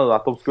gick här nu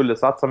att de skulle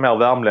satsa mer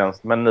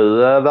värmländskt. Men nu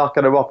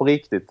verkar det vara på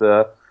riktigt.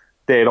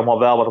 Det de har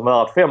värvat, de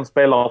har 5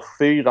 spelare,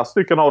 4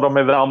 stycken av dem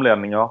är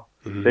värmlänningar.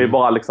 Det är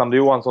bara Alexander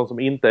Johansson som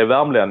inte är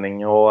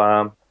värmlänning. Och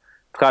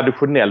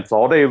traditionellt så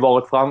har det ju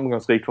varit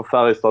framgångsrikt för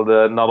Färjestad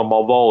när de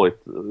har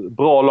varit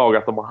bra lag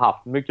att de har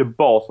haft mycket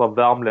bas av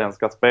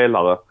värmländska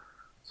spelare.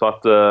 Så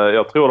att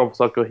jag tror de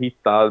försöker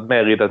hitta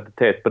mer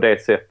identitet på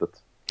det sättet.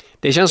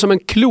 Det känns som en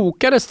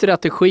klokare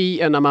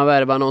strategi än när man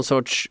värvar någon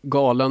sorts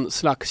galen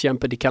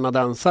slagskämpe till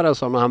kanadensare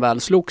som när han väl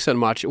slogs en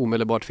match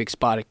omedelbart fick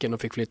sparken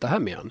och fick flytta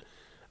hem igen.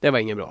 Det var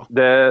ingen bra.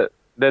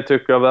 Det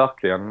tycker jag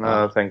verkligen.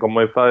 Sen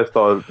kommer ju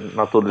Färjestad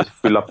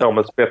naturligtvis fylla på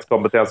med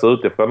spetskompetens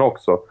utifrån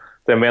också.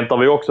 Sen väntar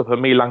vi också för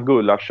Milan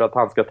Gulasch att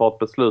han ska ta ett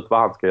beslut vad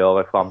han ska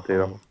göra i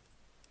framtiden.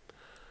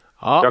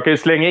 Ja. Jag kan ju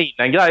slänga in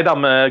en grej där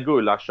med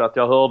Gulasch att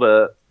jag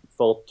hörde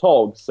för ett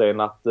tag sedan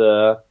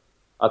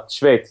att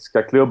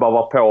schweiziska klubbar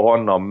var på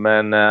honom.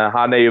 Men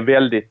han är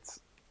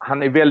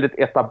väldigt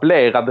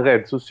etablerad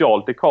rent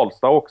socialt i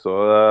Karlstad också,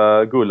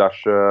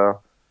 Gulasch.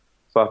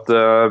 Så att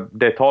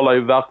det talar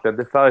ju verkligen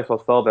till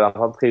Färjestads fördel att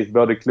han trivs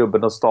både i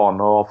klubben och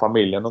stan och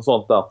familjen och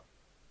sånt där.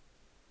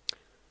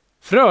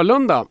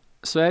 Frölunda,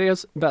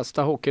 Sveriges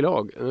bästa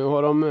hockeylag. Nu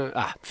har de,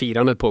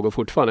 firandet pågår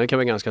fortfarande, det kan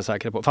vi vara ganska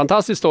säkra på.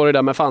 Fantastisk story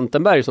där med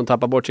Fantenberg som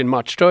tappar bort sin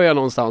matchtröja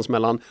någonstans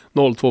mellan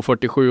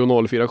 02.47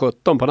 och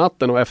 04.17 på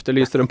natten och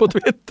efterlyste den på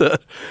Twitter.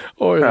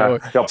 Oj.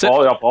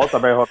 Jag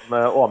pratade med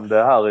honom om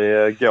det här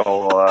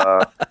igår.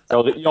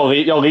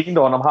 Jag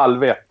ringde honom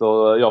 12:30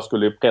 och jag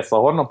skulle pressa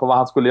honom på vad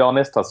han skulle göra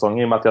nästa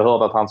säsong i och med att jag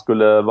hörde att han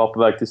skulle vara på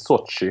väg till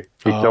Sochi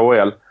i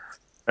KHL.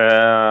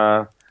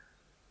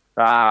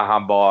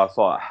 Han bara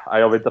sa,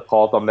 jag vill inte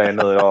prata om det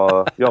nu.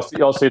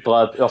 Jag sitter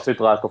och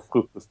äter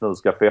frukost nu,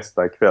 ska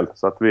festa ikväll.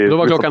 Så att då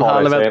var klockan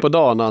 12:30 på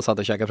dagen när han satt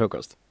och käkade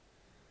frukost.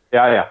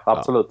 Ja,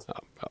 absolut. Ja.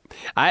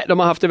 Nej, de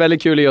har haft det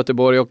väldigt kul i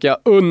Göteborg och jag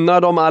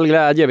unnar dem all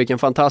glädje. Vilken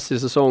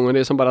fantastisk säsong och det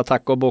är som bara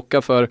tacka och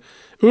bocka för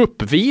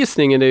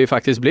uppvisningen det ju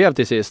faktiskt blev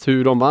till sist.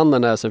 Hur de vann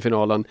den här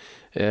SM-finalen.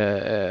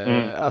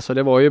 Alltså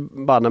det var ju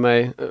banne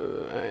mig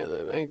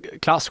en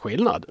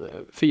klasskillnad.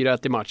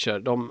 4-1 i matcher.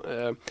 De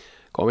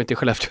kom inte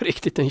Skellefteå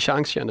riktigt en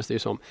chans kändes det ju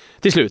som.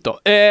 Till slut då.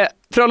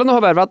 Frölunda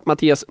har värvat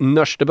Mattias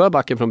Nörstebö,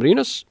 backen från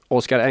Brynäs.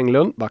 Oskar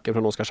Englund, backen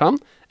från Oskarshamn.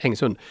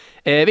 Engsund.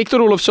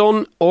 Viktor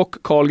Olofsson och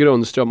Carl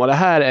Grundström. Och det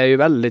här är ju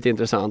väldigt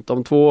intressant.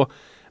 De två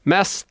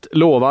mest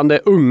lovande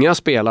unga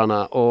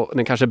spelarna och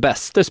den kanske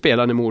bästa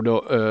spelaren i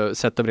Modo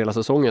sett över hela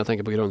säsongen. Jag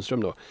tänker på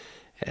Grundström då.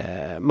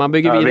 Man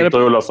bygger vidare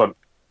Viktor Olofsson.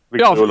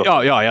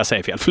 Ja, jag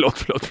säger fel.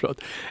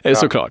 Förlåt.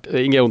 Såklart.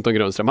 Inget ont om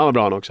Grundström. Han var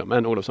bra han också,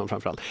 men Olofsson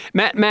framförallt.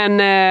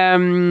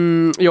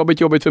 Men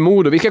jobbigt för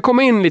Modo. Vi ska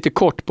komma in lite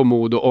kort på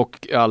Modo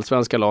och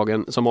allsvenska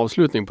lagen som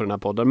avslutning på den här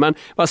podden. Men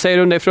vad säger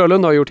du om det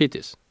Frölunda har gjort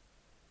hittills?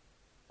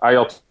 Ja,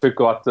 jag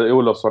tycker att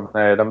Olofsson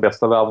är den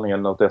bästa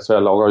värvningen att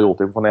SHL-lag har gjort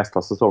inför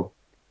nästa säsong.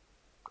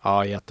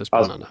 Ja,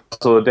 jättespännande.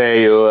 Alltså det är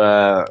ju...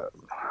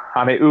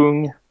 han är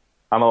ung.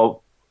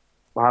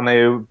 Han är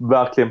ju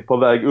verkligen på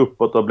väg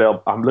uppåt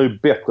och han blir ju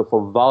bättre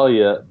för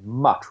varje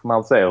match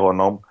man ser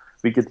honom.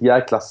 Vilket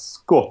jäkla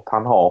skott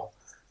han har.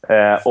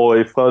 Och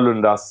i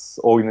Frölundas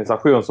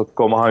organisation så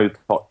kommer han ju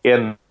ta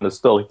ännu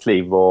större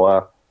kliv.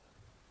 Och,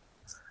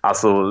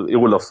 alltså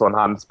Olofsson,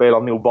 han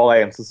spelar nog bara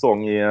en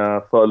säsong i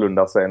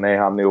Frölunda. Sen är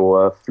han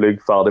nog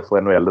flygfärdig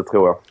för NHL, det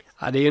tror jag.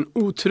 Ja, det är en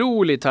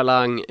otrolig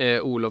talang,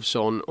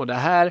 Olofsson. Och det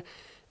här...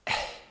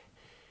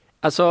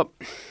 Alltså...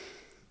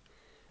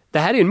 Det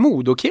här är en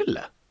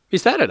Modokille.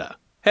 Visst är det?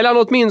 Eller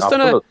han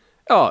åtminstone... Absolut.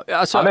 Ja,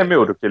 alltså, han är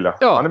Modokille.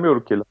 Ja. Han är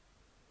Modokille.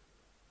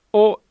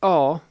 Och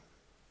ja.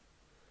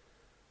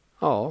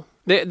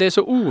 Det är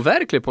så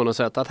overkligt på något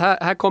sätt att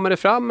här kommer det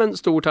fram en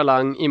stor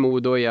talang i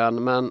Modo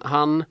igen, men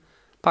han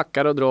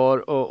packar och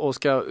drar och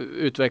ska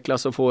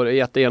utvecklas och får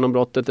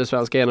det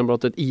svenska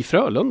genombrottet i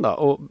Frölunda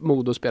och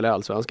Modo spelar i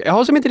allsvenska. Jag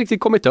har som inte riktigt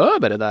kommit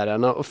över det där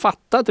än och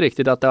fattat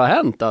riktigt att det har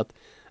hänt att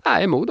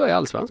Modo är i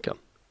allsvenskan.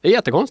 Det är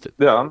jättekonstigt.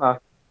 Ja,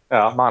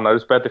 men han har ju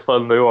spelat i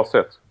Frölunda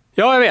oavsett.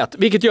 Ja, jag vet.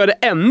 Vilket gör det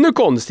ännu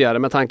konstigare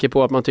med tanke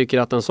på att man tycker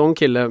att en sån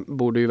kille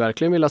borde ju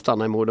verkligen vilja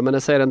stanna i Modo. Men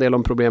det säger en del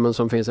om problemen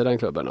som finns i den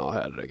klubben. Ja,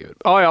 herregud.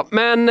 Ja.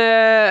 Men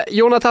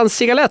Jonathan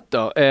Sigalett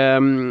då,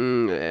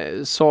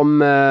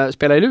 som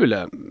spelar i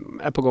Luleå,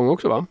 är på gång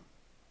också, va?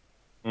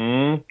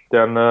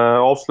 Den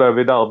avslöjade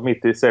vi där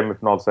mitt i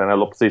semifinalscenen,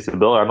 eller precis i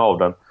början av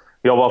den.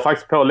 Jag var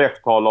faktiskt på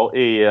läktalar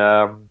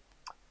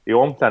i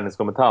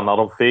omklädningsrummet här när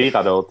de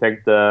firade och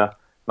tänkte...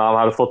 När han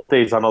hade fått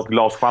i sig något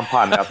glas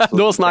champagne.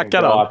 Då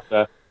snackade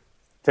han.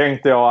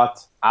 Tänkte jag att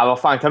vad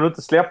fan, kan du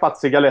inte släppa att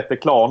Sigalett är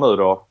klar nu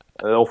då?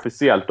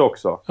 Officiellt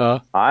också. Ja.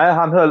 Nej,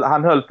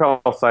 han höll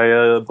på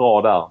sig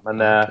bra där.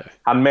 Men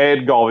han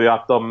medgav ju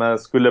att de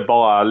skulle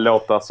bara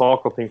låta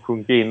saker och ting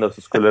sjunka in och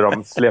så skulle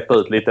de släppa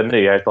ut lite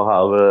nyheter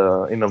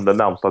här inom den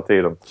närmsta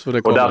tiden.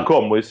 Och där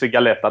kommer ju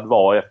Sigalett att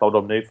vara ett av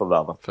de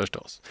nyförvärven.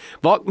 Förstås.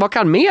 Vad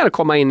kan mer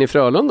komma in i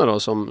Frölunda då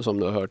som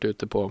du har hört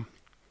ute på?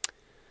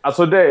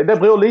 Alltså det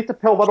beror lite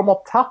på vad de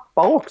har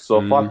tappat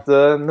också. För att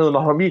nu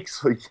när de gick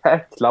så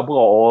jäkla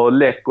bra och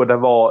Lekko det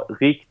var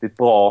riktigt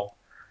bra.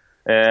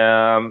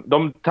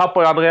 De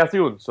tappar ju Andreas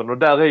Jonsson och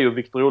där är ju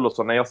Viktor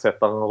Olofsson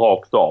ersättaren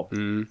rakt av.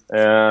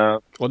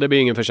 Och det blir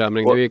ingen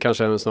försämring, det är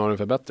kanske snarare en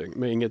förbättring.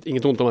 Men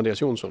inget ont om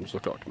Andreas Jonsson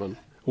såklart. Men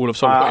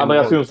Olofsson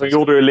Andreas Jonsson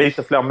gjorde ju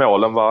lite fler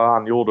mål än vad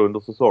han gjorde under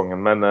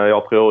säsongen. Men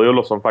jag tror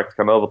Olofsson faktiskt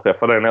kan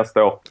överträffa det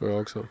nästa år. Tror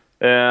jag också.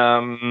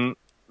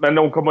 Men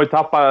de kommer ju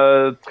tappa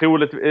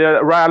troligt...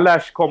 Ryan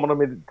Lash kommer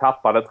de ju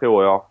tappa, det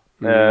tror jag.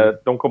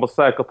 De kommer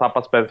säkert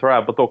tappa Spencer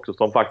Abbott också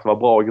som faktiskt var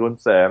bra i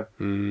grundserien.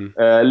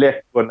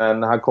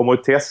 Lekkonen, han kommer ju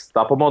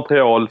testa på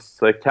Montreals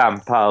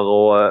camp här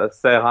och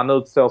ser han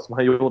ut så som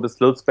han gjorde i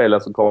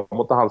slutspelet så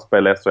kommer inte han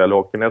spela SHL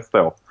och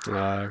nästa år.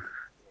 Nej,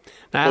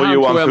 han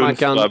Johan tror jag man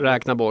kan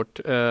räkna bort.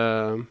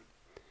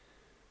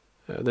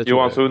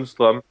 Johan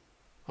Sundström.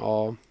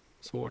 Ja,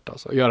 svårt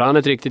alltså. Gör han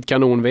ett riktigt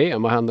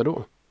kanon-VM, vad händer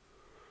då?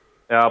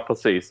 Ja,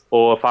 precis.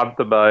 Och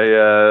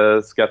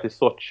Fanteberg ska till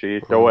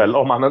Sochi till OL.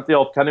 Om han inte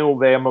gör ett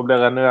kanon-VM och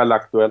blir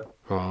NHL-aktuell.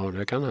 Ja,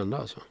 det kan hända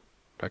alltså.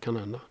 Det kan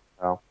hända.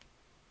 Ja.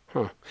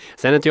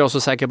 Sen är inte jag så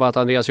säker på att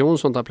Andreas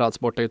Jonsson tar plats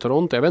borta i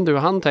Toronto. Jag vet inte hur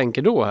han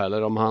tänker då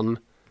heller. Om han...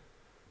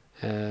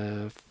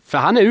 för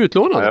han är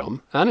utlånad dem.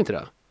 Är han inte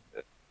det?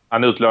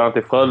 Han är utlånad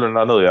till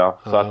Frölunda nu, ja.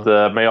 Så att,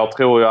 men jag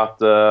tror ju att...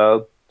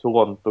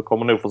 Toronto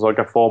kommer nog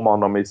försöka forma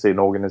honom i sin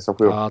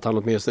organisation. Ja, att han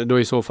åtminstone då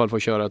i så fall får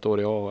köra ett år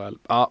i AHL.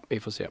 Ja, vi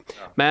får se.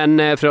 Ja.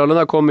 Men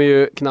Frölunda kommer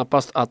ju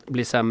knappast att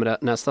bli sämre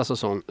nästa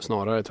säsong,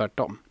 snarare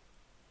tvärtom.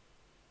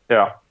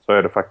 Ja, så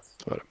är det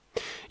faktiskt.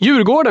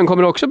 Djurgården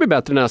kommer också bli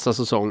bättre nästa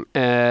säsong.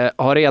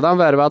 Har redan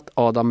värvat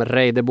Adam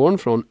Reideborn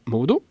från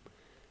Modo.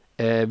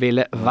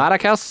 Ville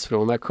Varakas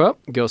från Växjö,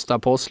 Gustav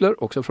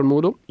Possler också från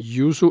Modo,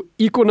 Juuso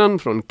Ikonen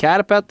från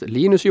Kärpät,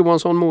 Linus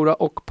Johansson Mora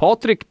och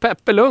Patrik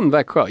Peppelund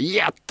Växjö.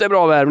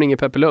 Jättebra värvning i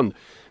Peppelund.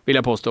 vill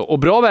jag påstå. Och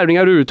bra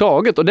värvningar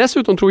överhuvudtaget. Och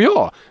dessutom tror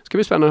jag, ska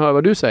bli spännande att höra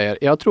vad du säger,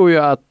 jag tror ju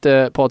att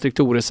Patrik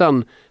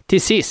Thoresen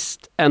till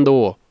sist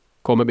ändå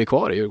kommer bli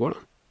kvar i Djurgården.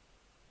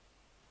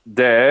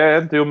 Det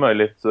är inte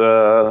omöjligt.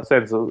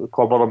 Sen så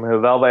kommer de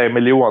att värva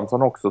Emil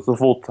Johansson också. Så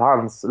fort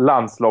hans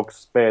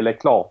landslagsspel är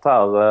klart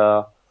här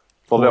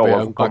för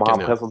våren så kommer han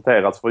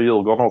presenteras för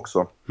Djurgården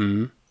också.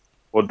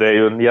 Och det är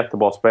ju en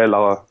jättebra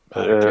spelare.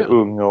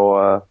 Ung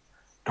och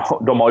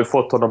de har ju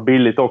fått honom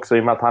billigt också. I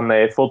och med att han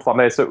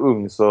fortfarande är så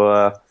ung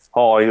så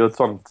har ju ett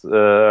sånt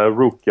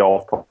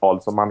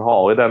rookie-avtal som man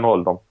har i den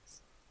åldern.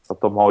 Så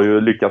att de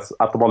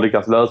har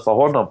lyckats lösa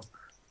honom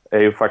är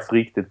ju faktiskt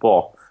riktigt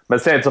bra. Men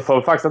sen så får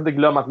vi faktiskt inte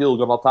glömma att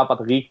Djurgården har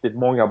tappat riktigt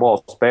många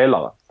bra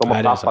spelare. De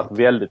har tappat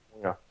väldigt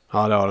många.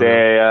 Ja,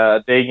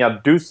 det är inga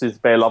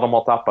dussinspelare de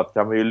har tappat,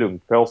 kan vi ju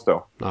lugnt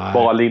påstå. Nej.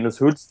 Bara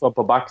Linus Hultström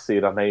på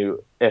backsidan är ju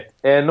ett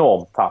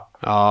enormt tapp.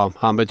 Ja,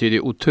 han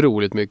betyder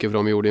otroligt mycket för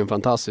de gjorde en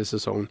fantastisk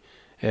säsong.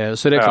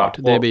 Så det är klart,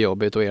 det blir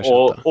jobbigt att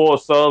ersätta. Och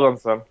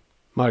Sörensen.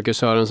 Marcus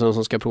Sörensen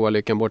som ska prova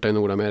lyckan borta i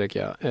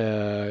Nordamerika.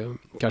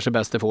 Kanske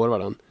bäste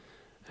forwarden.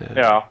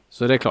 Ja,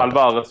 så det är klart.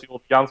 Alvarez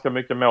gjort ganska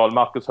mycket mål.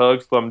 Marcus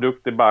Högström,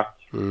 duktig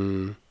back.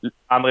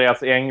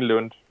 Andreas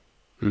Englund.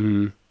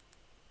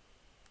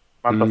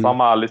 Manta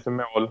Samalis i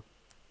mål.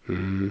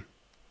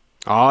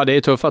 Ja, det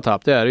är tuffa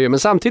tapp, det är det ju. Men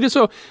samtidigt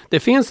så, det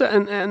finns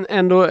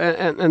ändå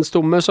en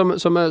stomme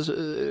som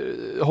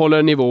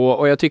håller nivå.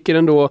 Och jag tycker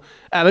ändå,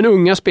 även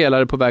unga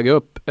spelare på väg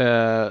upp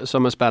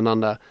som är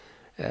spännande.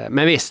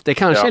 Men visst, det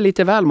kanske är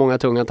lite väl många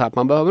tunga tapp.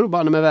 Man behöver nog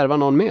bara med värva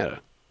någon mer.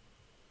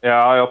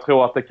 Ja, jag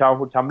tror att det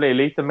kanske kan bli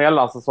lite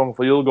mellansäsong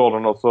för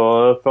Djurgården och så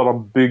får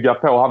de bygga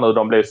på här nu.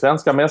 De blir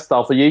svenska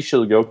mästare för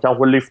J20 och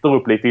kanske lyfter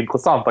upp lite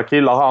intressanta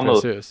killar här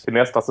nu till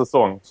nästa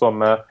säsong.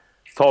 Som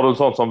tar du en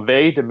sån som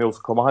Vejdemo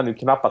så kommer han ju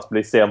knappast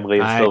bli sämre i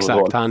en större exakt.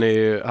 roll.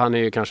 Han är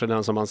ju kanske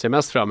den som man ser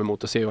mest fram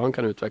emot att se hur han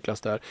kan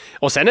utvecklas där.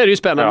 Och sen är det ju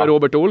spännande med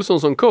Robert Olsson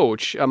som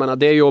coach. Jag menar,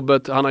 det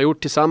jobbet han har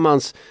gjort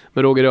tillsammans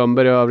med Roger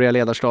Rönnberg och övriga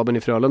ledarstaben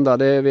i Frölunda,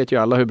 det vet ju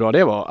alla hur bra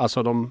det var.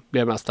 Alltså de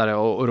blev mästare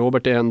och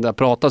Robert är en där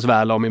pratas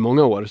väl om i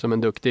många år som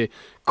en duktig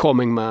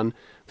coming man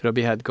för att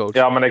bli head coach.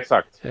 Ja, men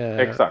exakt.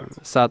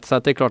 Så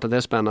att det är klart att det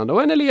är spännande.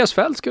 Och en Elias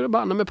Fält skulle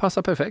banne med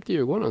passa perfekt i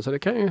Djurgården, så det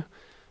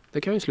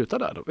kan ju sluta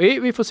där då.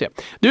 Vi får se.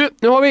 Du,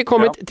 nu har vi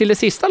kommit till det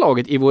sista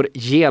laget i vår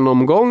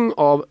genomgång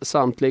av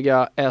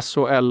samtliga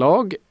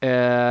SHL-lag.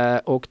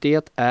 Och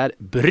det är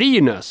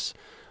Brynäs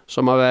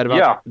som har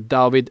värvat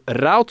David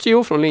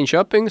Rautio från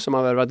Linköping, som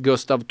har värvat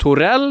Gustav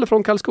Torell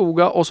från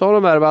Karlskoga och så har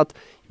de värvat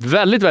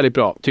väldigt, väldigt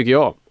bra, tycker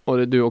jag.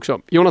 Och du också.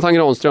 Jonathan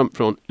Granström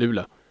från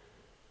Luleå.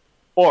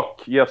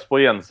 Och Jesper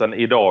Jensen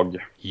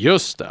idag.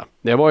 Just det.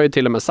 Det var ju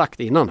till och med sagt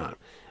innan här.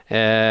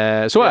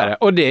 Så är det.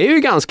 Och det är ju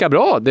ganska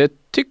bra. Det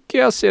tycker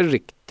jag ser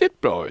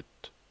riktigt bra ut,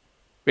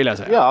 vill jag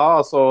säga. Ja,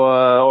 alltså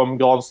om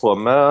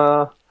Granström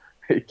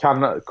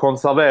kan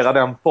konservera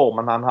den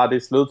formen han hade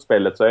i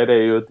slutspelet så är det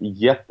ju ett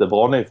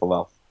jättebra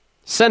nyförvärv.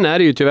 Sen är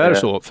det ju tyvärr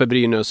så för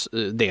Brynäs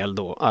del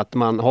då att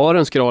man har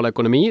en skral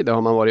ekonomi. Det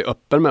har man varit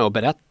öppen med och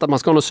berättat. Man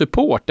ska ha något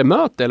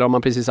supportermöte eller om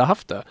man precis har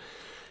haft det.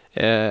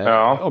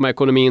 Om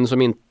ekonomin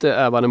som inte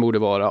är vad den borde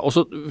vara. Och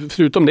så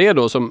förutom det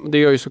då, det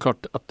gör ju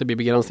såklart att det blir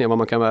begränsningar vad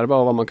man kan värva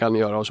och vad man kan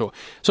göra och så.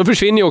 Så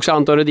försvinner ju också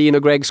Anton Redin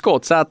och Greg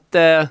Scott, så att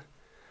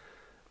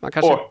man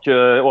kanske...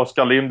 Och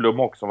Oskar Lindblom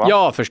också, va?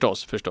 Ja,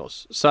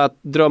 förstås. Så att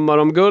drömmar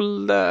om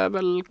guld är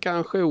väl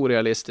kanske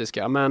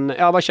orealistiska. Men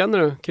vad känner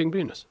du kring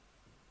Brynäs?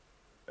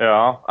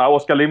 Ja,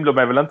 Oskar Lindblom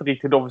är väl inte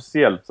riktigt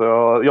officiellt. Så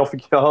jag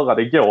fick höra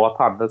det igår att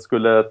han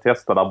skulle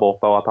testa där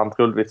borta och att han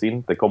troligtvis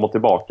inte kommer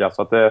tillbaka.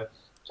 Så att det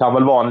kan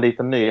väl vara en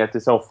liten nyhet i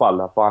så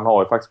fall. För han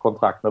har ju faktiskt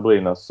kontrakt med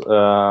Brynäs.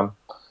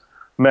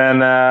 Men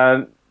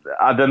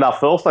den där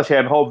första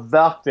kedjan har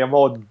verkligen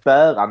varit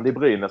bärande i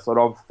Brynäs. Och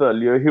de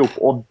följer ihop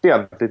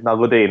ordentligt när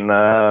Rodin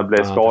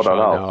blev skadad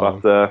där. Ja. Så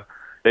att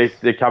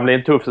det kan bli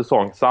en tuff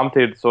säsong.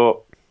 Samtidigt så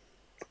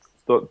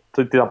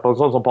tittar på en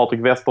sån som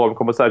Patrik Westerholm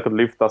kommer säkert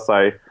lyfta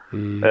sig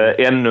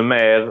ännu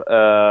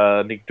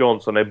mer. Nick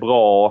Johnson är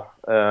bra.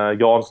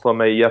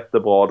 Granström är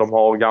jättebra. De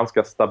har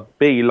ganska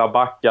stabila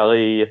backar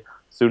i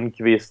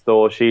Sundqvist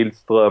och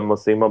Kihlström och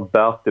Simon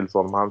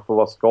Bertilsson. Han får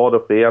vara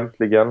skadefri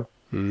egentligen.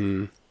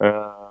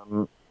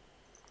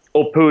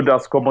 Och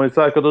Pudas kommer ju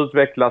säkert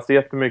utvecklas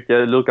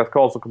jättemycket. Lukas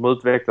Karlsson kommer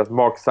utvecklas.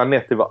 Mark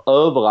Zanetti var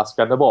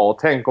överraskande bra. Och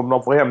tänk om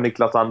de får hem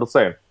Niklas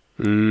Andersen.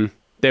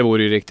 Det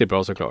vore ju riktigt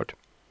bra såklart.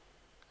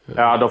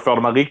 Ja, då får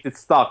de en riktigt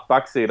stark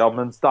backsida. Men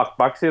en stark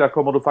backsida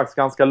kommer du faktiskt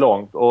ganska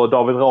långt. Och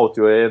David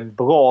Rautio är en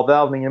bra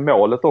värvning i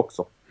målet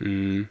också.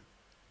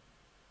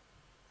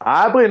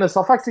 Brynäs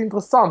ser faktiskt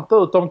intressant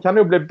ut. De kan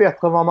nog bli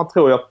bättre än vad man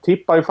tror. Jag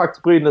tippar ju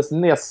faktiskt Brynäs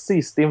näst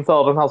sist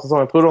inför den här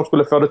säsongen. Jag tror de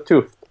skulle få det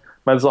tufft.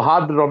 Men så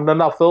hade de den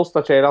där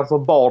första kedjan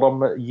som bar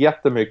dem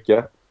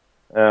jättemycket.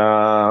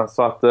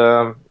 Så att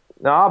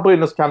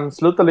Brynäs kan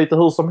sluta lite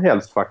hur som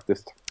helst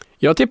faktiskt.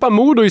 Jag tippar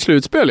Modo i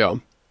slutspel, ja.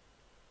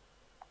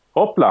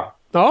 Hoppla.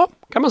 Ja,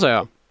 kan man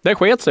säga. Det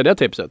sket sig, det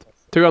tipset.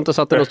 Tur jag inte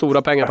satte några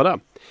stora pengar på det.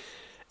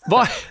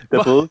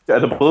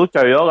 Det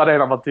brukar ju göra det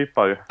när man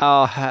tippar ju.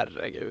 Ja,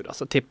 herregud.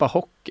 Alltså tippa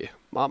hockey.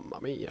 Mamma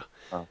mia.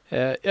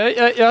 Ja.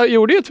 Jag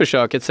gjorde ju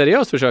ett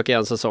seriöst försök i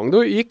en säsong.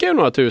 Då gick jag ju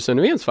några tusen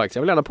i vinst faktiskt.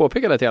 Jag vill gärna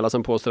påpeka det till alla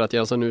som påstår att jag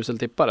är en sån usel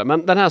tippare.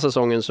 Men den här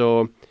säsongen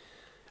så...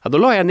 Ja, då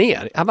la jag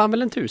ner. Jag vann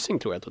väl 1000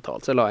 tror jag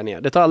totalt. Så la jag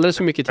ner. Det tar alldeles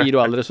för mycket tid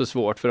och alldeles för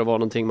svårt för att vara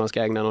någonting man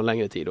ska ägna någon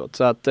längre tid åt.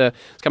 Så att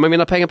ska man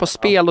vinna pengar på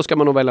spel då ska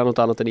man nog välja något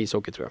annat än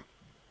ishockey tror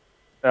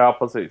jag. Ja,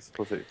 precis.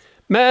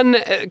 Men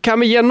kan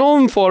vi ge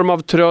någon form av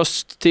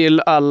tröst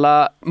till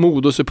alla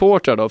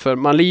Modo-supportrar då? För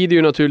man lider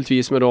ju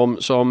naturligtvis med dem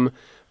som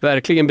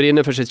verkligen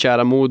brinner för sitt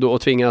kära Modo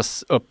och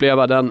tvingas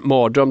uppleva den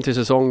mardröm till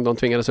säsong de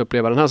tvingades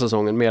uppleva den här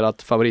säsongen med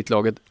att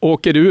favoritlaget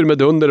åker ur med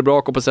dunder och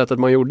brak och på sättet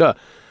man gjorde.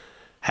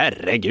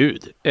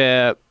 Herregud.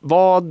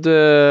 Vad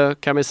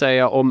kan vi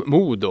säga om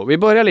Modo? Vi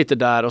börjar lite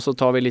där och så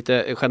tar vi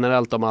lite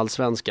generellt om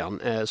Allsvenskan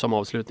som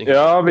avslutning.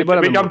 Ja,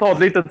 vi kan ta ett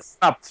litet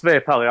snabbt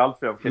svep här i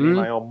Allsvenskan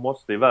innan jag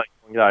måste iväg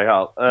på en grej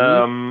här.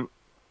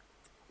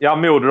 Ja,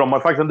 Modo, de har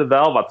faktiskt inte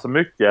värvat så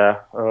mycket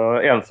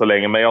än så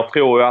länge. Men jag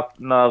tror ju att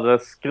när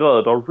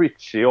Schröder och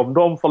Richie, om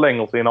de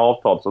förlänger sina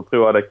avtal så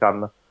tror jag det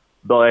kan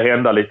börja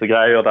hända lite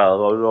grejer där.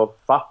 Och då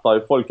fattar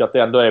ju folk att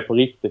det ändå är på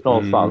riktigt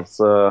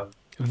någonstans.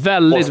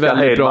 Väldigt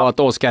bra att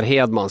Oskar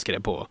Hedman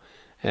skrev på.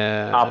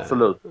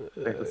 Absolut.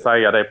 Jag tänkte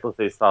säga det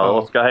precis här. Ja.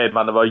 Oskar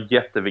Hedman, det var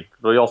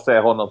jätteviktigt. Och jag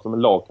ser honom som en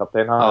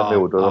lagkapten här i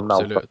Modo.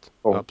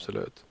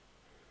 Absolut.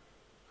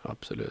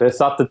 Det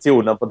satte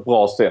tonen på ett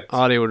bra sätt.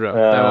 Ja, det gjorde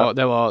det.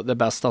 Det var det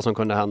bästa som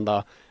kunde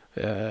hända.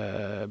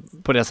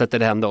 På det sättet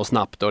det hände och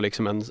snabbt. Och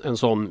liksom en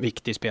sån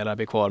viktig spelare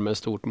blir kvar med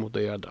stort mod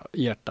och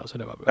hjärta. Så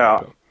det var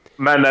bra.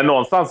 Men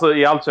någonstans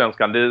i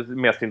Allsvenskan, det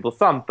mest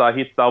intressanta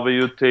hittar vi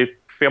ju typ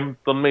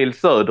 15 mil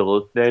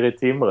söderut nere i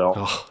Timrå.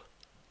 Oh.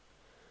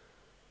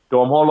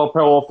 De håller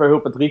på att få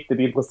ihop ett riktigt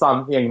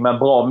intressant gäng med en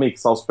bra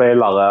mix av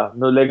spelare.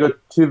 Nu lägger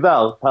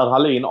tyvärr Per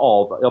Hallin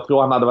av. Jag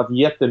tror han hade varit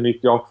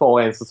jättenyttig att ha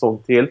kvar en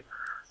säsong till.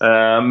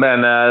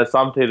 Men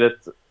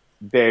samtidigt,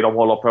 det de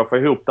håller på att få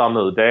ihop där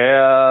nu, det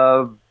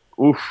är...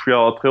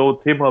 jag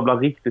tror Timrå blir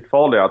riktigt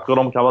farliga. Jag tror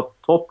de kan vara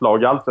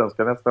topplag i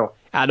Allsvenskan nästa år.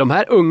 Ja, de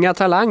här unga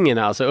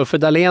talangerna, alltså Uffe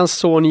Dahléns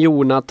son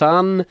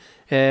Jonathan,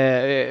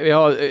 vi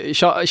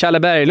har Challe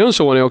Berglunds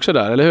son är också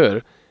där, eller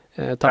hur?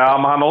 Ja,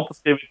 men han har inte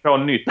skrivit på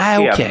nytt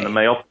än.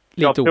 Men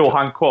jag tror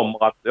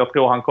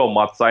han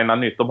kommer att signa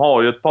nytt. De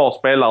har ju ett par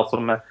spelare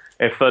som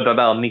är födda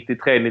där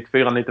 93,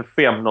 94,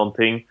 95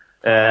 någonting.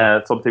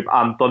 Som typ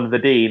Anton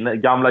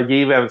Vedin, gamla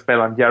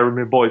JVM-spelaren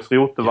Jeremy Boys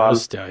Rotevall.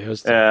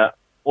 Just det.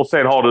 Och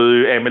sen har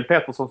du Emil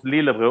Petterssons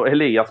lillebror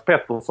Elias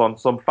Pettersson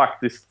som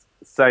faktiskt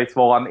sägs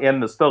vara en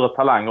ännu större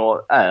talang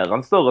och är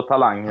en större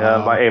talang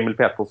än vad Emil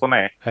Pettersson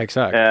är.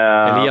 Exakt.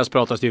 Elias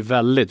pratas det ju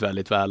väldigt,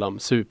 väldigt väl om.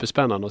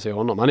 Superspännande att se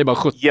honom. Han är bara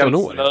 17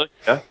 år.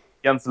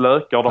 Jens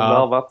Löke har de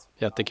värvat.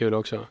 Jättekul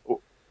också.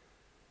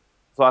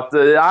 Så att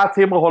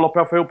Timrå håller på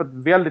att få ihop ett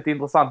väldigt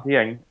intressant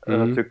gäng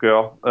tycker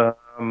jag.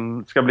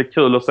 Ska bli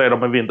kul att se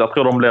dem i vinter. Jag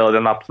tror de blir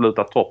den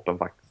absoluta toppen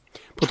faktiskt.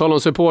 På tal om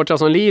supportrar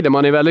som lider,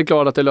 man är väldigt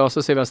glad att det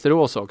löser sig i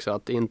Västerås också.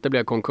 Att det inte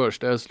blev konkurs.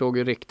 Det slog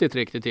ju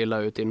riktigt illa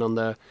ut innan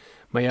det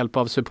med hjälp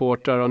av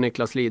supportrar och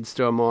Niklas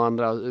Lidström och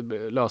andra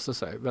löser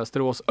sig.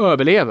 Västerås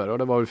överlever och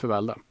det var ju för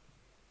väl där.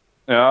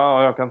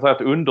 Ja, jag kan säga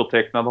att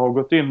undertecknade har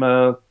gått in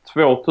med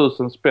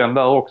 2000 spänn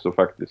där också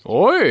faktiskt.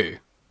 Oj!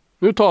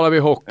 Nu talar vi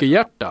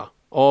hockeyhjärta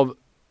av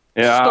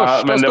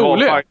största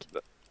storlek.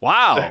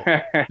 Wow!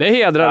 Det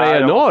hedrar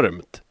dig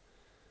enormt.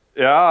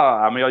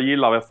 Ja, men jag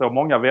gillar Västerås.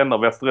 Många vänner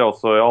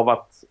Västerås och jag har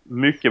varit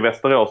mycket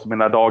Västerås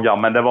mina dagar.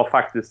 Men det var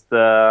faktiskt...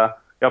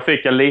 jag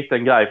fick en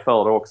liten grej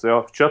för det också.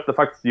 Jag köpte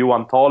faktiskt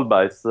Johan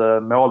Thalbergs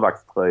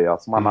målvaktströja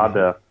som han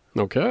hade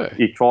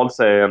i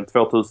kvalserien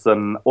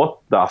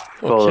 2008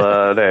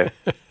 för det.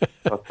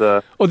 Så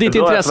att, och ditt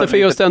intresse för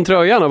just den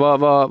tröjan,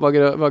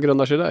 vad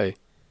grundar sig det i?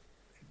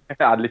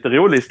 Ja, lite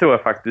rolig historia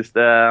faktiskt.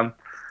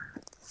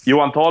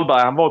 Johan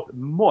Thalberg, han var ett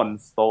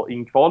monster i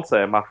en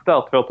kvalseriematch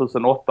där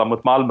 2008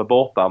 mot Malmö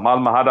borta.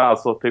 Malmö hade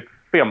alltså typ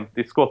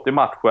 50 skott i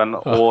matchen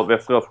och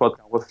Västerås sköt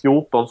kanske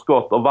 14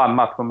 skott och vann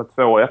matchen med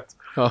 2-1.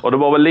 Och det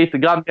var väl lite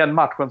grann den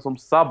matchen som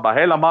sabbade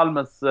hela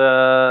Malmös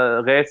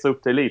resa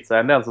upp till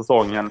elitserien den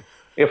säsongen.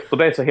 Efter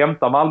det så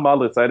hämtar Malmö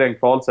aldrig sig i den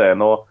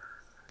kvalserien och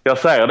jag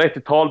säger det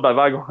till Thalberg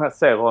varje gång jag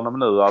ser honom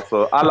nu.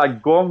 Alltså, alla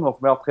gånger som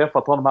jag har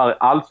träffat honom här i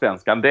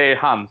Allsvenskan, det är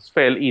hans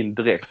fel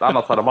indirekt.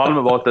 Annars hade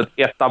Malmö varit ett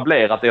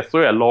etablerat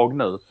SHL-lag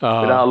nu i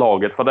det här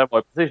laget. För det var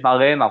ju precis när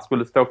arenan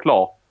skulle stå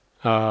klar.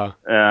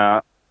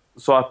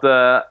 Så att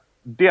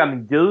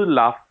den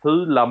gula,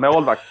 fula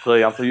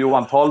målvaktströjan som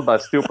Johan Thalberg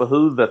stod på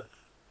huvudet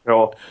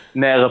på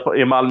nere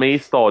i Malmö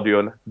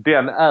stadion,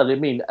 den är i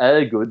min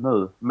ägo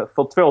nu.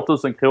 För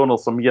 2000 kronor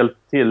som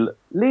hjälpt till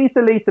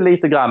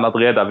lite grann att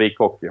rädda Vik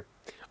Hockey.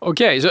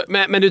 Okej,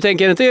 men du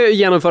tänker inte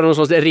genomföra någon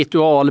sorts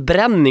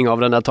ritualbränning av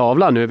den här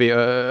tavlan nu vid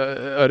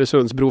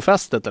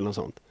Öresundsbrofästet eller något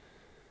sånt?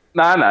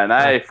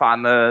 Nej,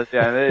 fan. Det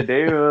är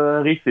ju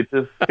en riktigt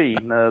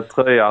fin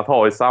tröja att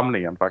ha i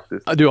samlingen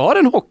faktiskt. Du har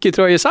en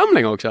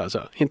hockeytröjesamling också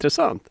alltså?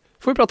 Intressant.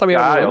 Får vi prata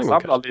mer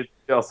om det?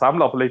 Jag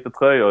samlar på lite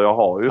tröjor. Jag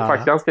har ju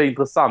faktiskt ganska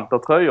intressanta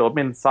tröjor i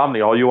min samling.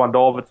 Jag har Johan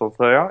Davidssons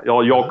tröja. Jag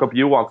har Jakob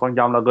Johansson,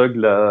 gamla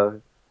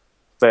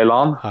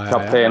Rögle-spelaren,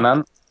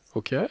 kaptenen.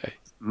 Okej.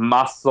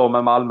 Massor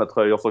med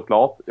Malmö-tröjor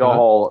såklart.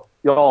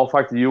 Jag har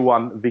faktiskt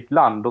Johan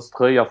Wiklanders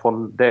tröja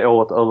från det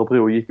året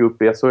Örebro gick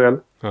upp i SHL.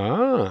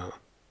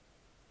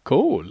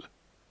 Cool.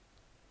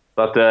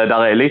 Så att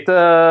där är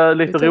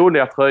lite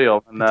roliga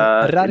tröjor. Men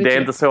det är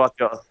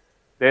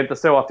inte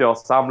så att jag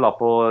samlar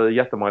på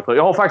jättemånga tröjor.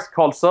 Jag har faktiskt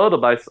Carl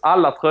Söderbergs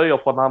alla tröjor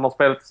från när han har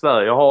spelat i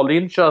Sverige. Jag har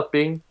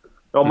Linköping,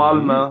 jag har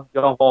Malmö,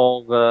 jag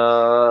har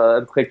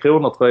en 3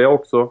 Kronor-tröja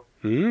också.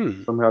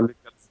 Som jag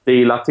lyckats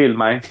stila till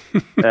mig.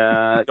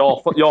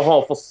 Jag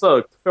har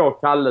försökt få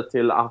Kalle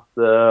till att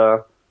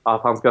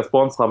han ska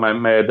sponsra mig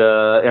med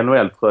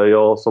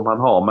NHL-tröjor som han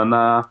har.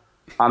 Men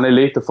han är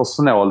lite för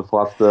snål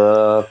för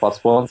att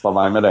sponsra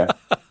mig med det.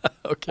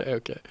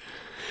 Okej.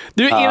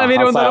 Du, innan vi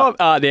rundar av...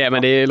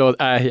 det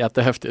låter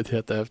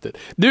jättehäftigt.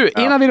 Du,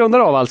 innan vi rundar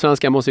av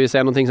Allsvenskan måste vi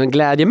säga någonting som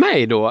glädjer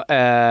mig då.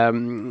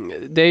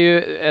 Det är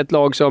ju ett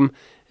lag som...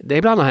 Det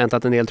ibland har hänt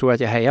att en del tror att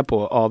jag hejar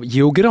på av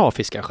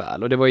geografiska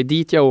skäl. Och det var ju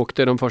dit jag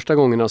åkte de första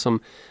gångerna som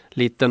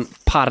liten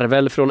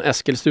parvel från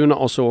Eskilstuna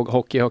och såg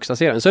hockey i högsta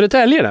serien.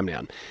 Södertälje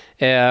nämligen.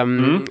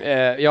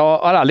 Jag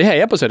har aldrig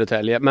hejat på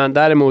Södertälje, men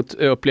däremot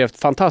upplevt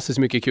fantastiskt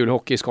mycket kul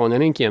hockey i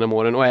Scaniarink genom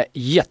åren och är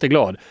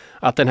jätteglad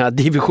att den här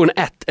division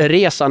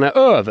 1-resan är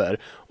över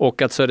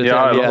och att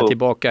Södertälje är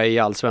tillbaka i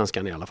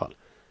Allsvenskan i alla fall.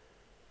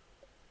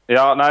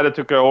 Ja, nej det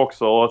tycker jag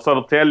också. Och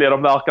Södertälje,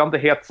 de verkar inte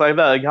hetsa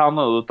iväg här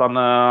nu utan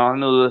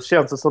nu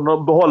känns det som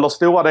de behåller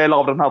stora delar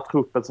av den här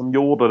truppen som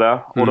gjorde det.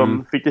 Och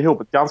de fick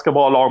ihop ett ganska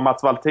bra lag.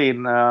 Mats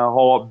Valtin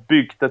har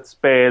byggt ett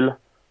spel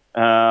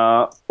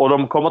och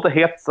de kommer inte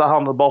hetsa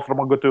här nu bara för att de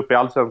har gått upp i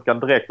Allsvenskan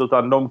direkt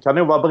utan de kan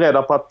nog vara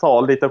beredda på att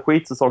ta lite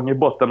skitsäsong i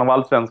botten av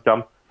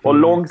Allsvenskan och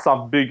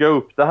långsamt bygga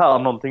upp det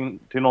här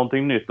till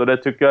någonting nytt och det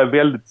tycker jag är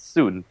väldigt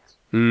sunt.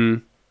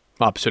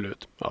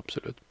 Absolut.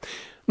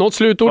 Något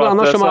slutord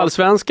annars som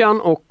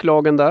Allsvenskan och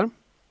lagen där?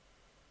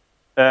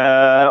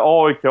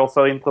 AIK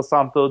ser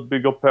intressant ut,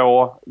 bygger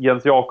på.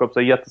 Jens Jakobs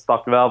är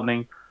jättestark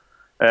värvning.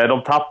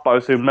 De tappar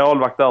ju sin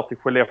målvakt där till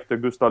Skellefteå,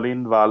 Gustav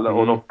Lindvall.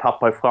 Och de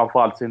tappar ju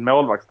framförallt sin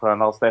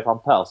målvaktstränare Stefan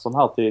Persson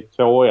här till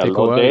KHL.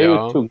 Och det är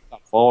ju tungt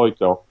för AIK.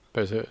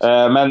 Precis.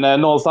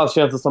 Men någonstans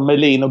känns det som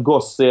Melin och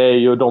Gossi är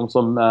ju de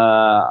som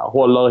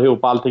håller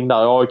ihop allting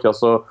där i AIK.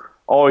 Så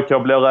AIK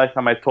blir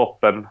räkna med i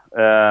toppen.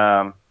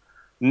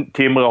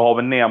 Timrå har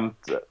vi nämnt.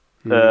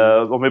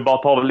 Om vi bara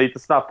tar det lite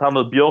snabbt här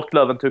nu.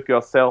 Björklöven tycker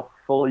jag ser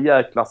för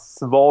jäkla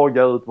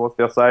svaga ut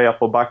måste jag säga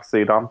på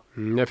backsidan.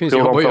 Det finns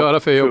jobb att göra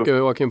för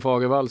Joakim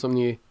Fagervall som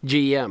ny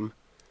GM.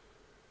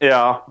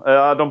 Ja,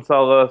 de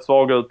ser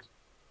svaga ut.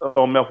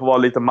 Om jag får vara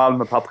lite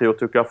Malmö-patriot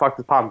tycker jag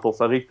faktiskt Panthers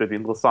ser riktigt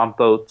intressant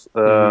ut.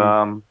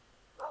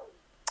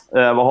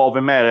 Vad har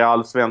vi mer i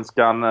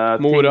Allsvenskan?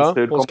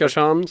 Mora,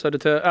 Oskarshamn,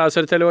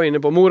 Södertälje var inne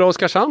på. Mora,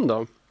 Oskarshamn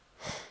då?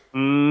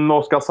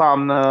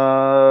 Oskarshamn,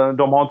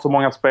 de har inte så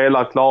många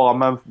spelare klara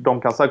men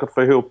de kan säkert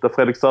få ihop det.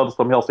 Fredrik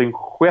Söderström gör sin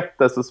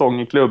 6:e säsong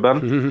i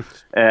klubben.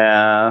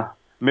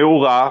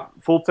 Mora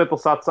fortsätter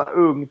satsa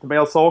ungt men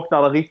jag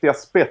saknar den riktiga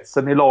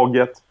spetsen i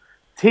laget.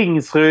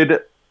 Tingsryd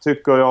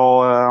tycker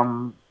jag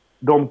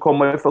de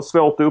kommer få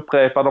svårt att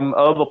upprepa. De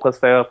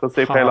överpresterar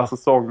precis hela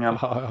säsongen.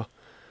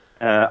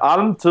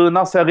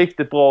 Almtuna ser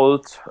riktigt bra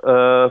ut.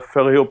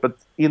 Får ihop ett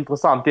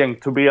intressant gäng.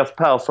 Tobias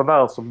Persson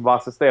där som var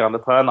assisterande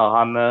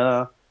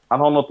tränare. Han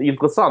har något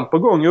intressant på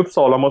gång i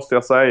Uppsala måste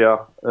jag säga.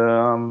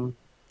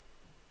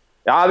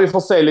 Ja, vi får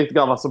se lite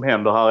grann vad som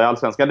händer här i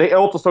Allsvenskan. Det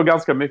återstår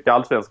ganska mycket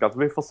Allsvenskan så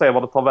vi får se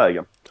vad det tar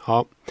vägen.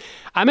 Ja.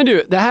 Nej, men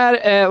du, det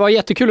här var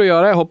jättekul att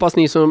göra. Jag hoppas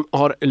ni som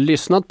har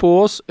lyssnat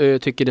på oss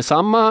tycker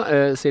detsamma.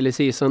 Silly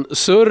Season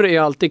surr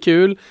är alltid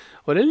kul.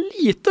 Och det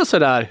är lite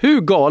sådär,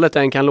 hur galet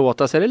den kan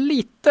låta så är det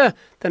lite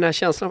den här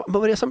känslan av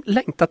vad är det som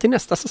längtar till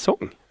nästa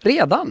säsong?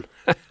 Redan?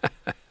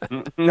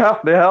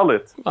 Ja, det är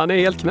härligt. Han är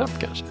helt knäpp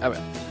kanske, jag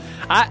vet.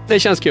 Nej, det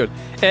känns kul.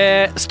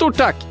 Stort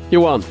tack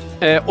Johan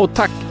och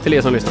tack till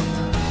er som lyssnar.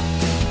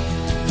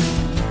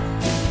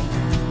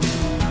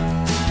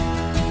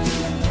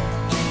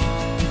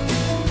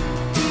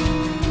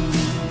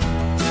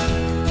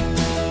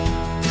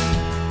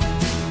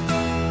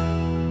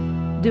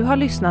 Du har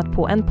lyssnat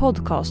på en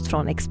podcast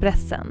från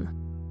Expressen.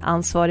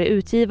 Ansvarig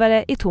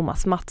utgivare är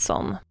Thomas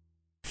Mattsson.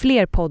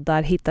 Fler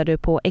poddar hittar du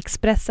på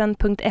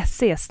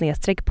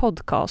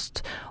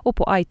expressen.se/podcast och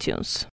på iTunes.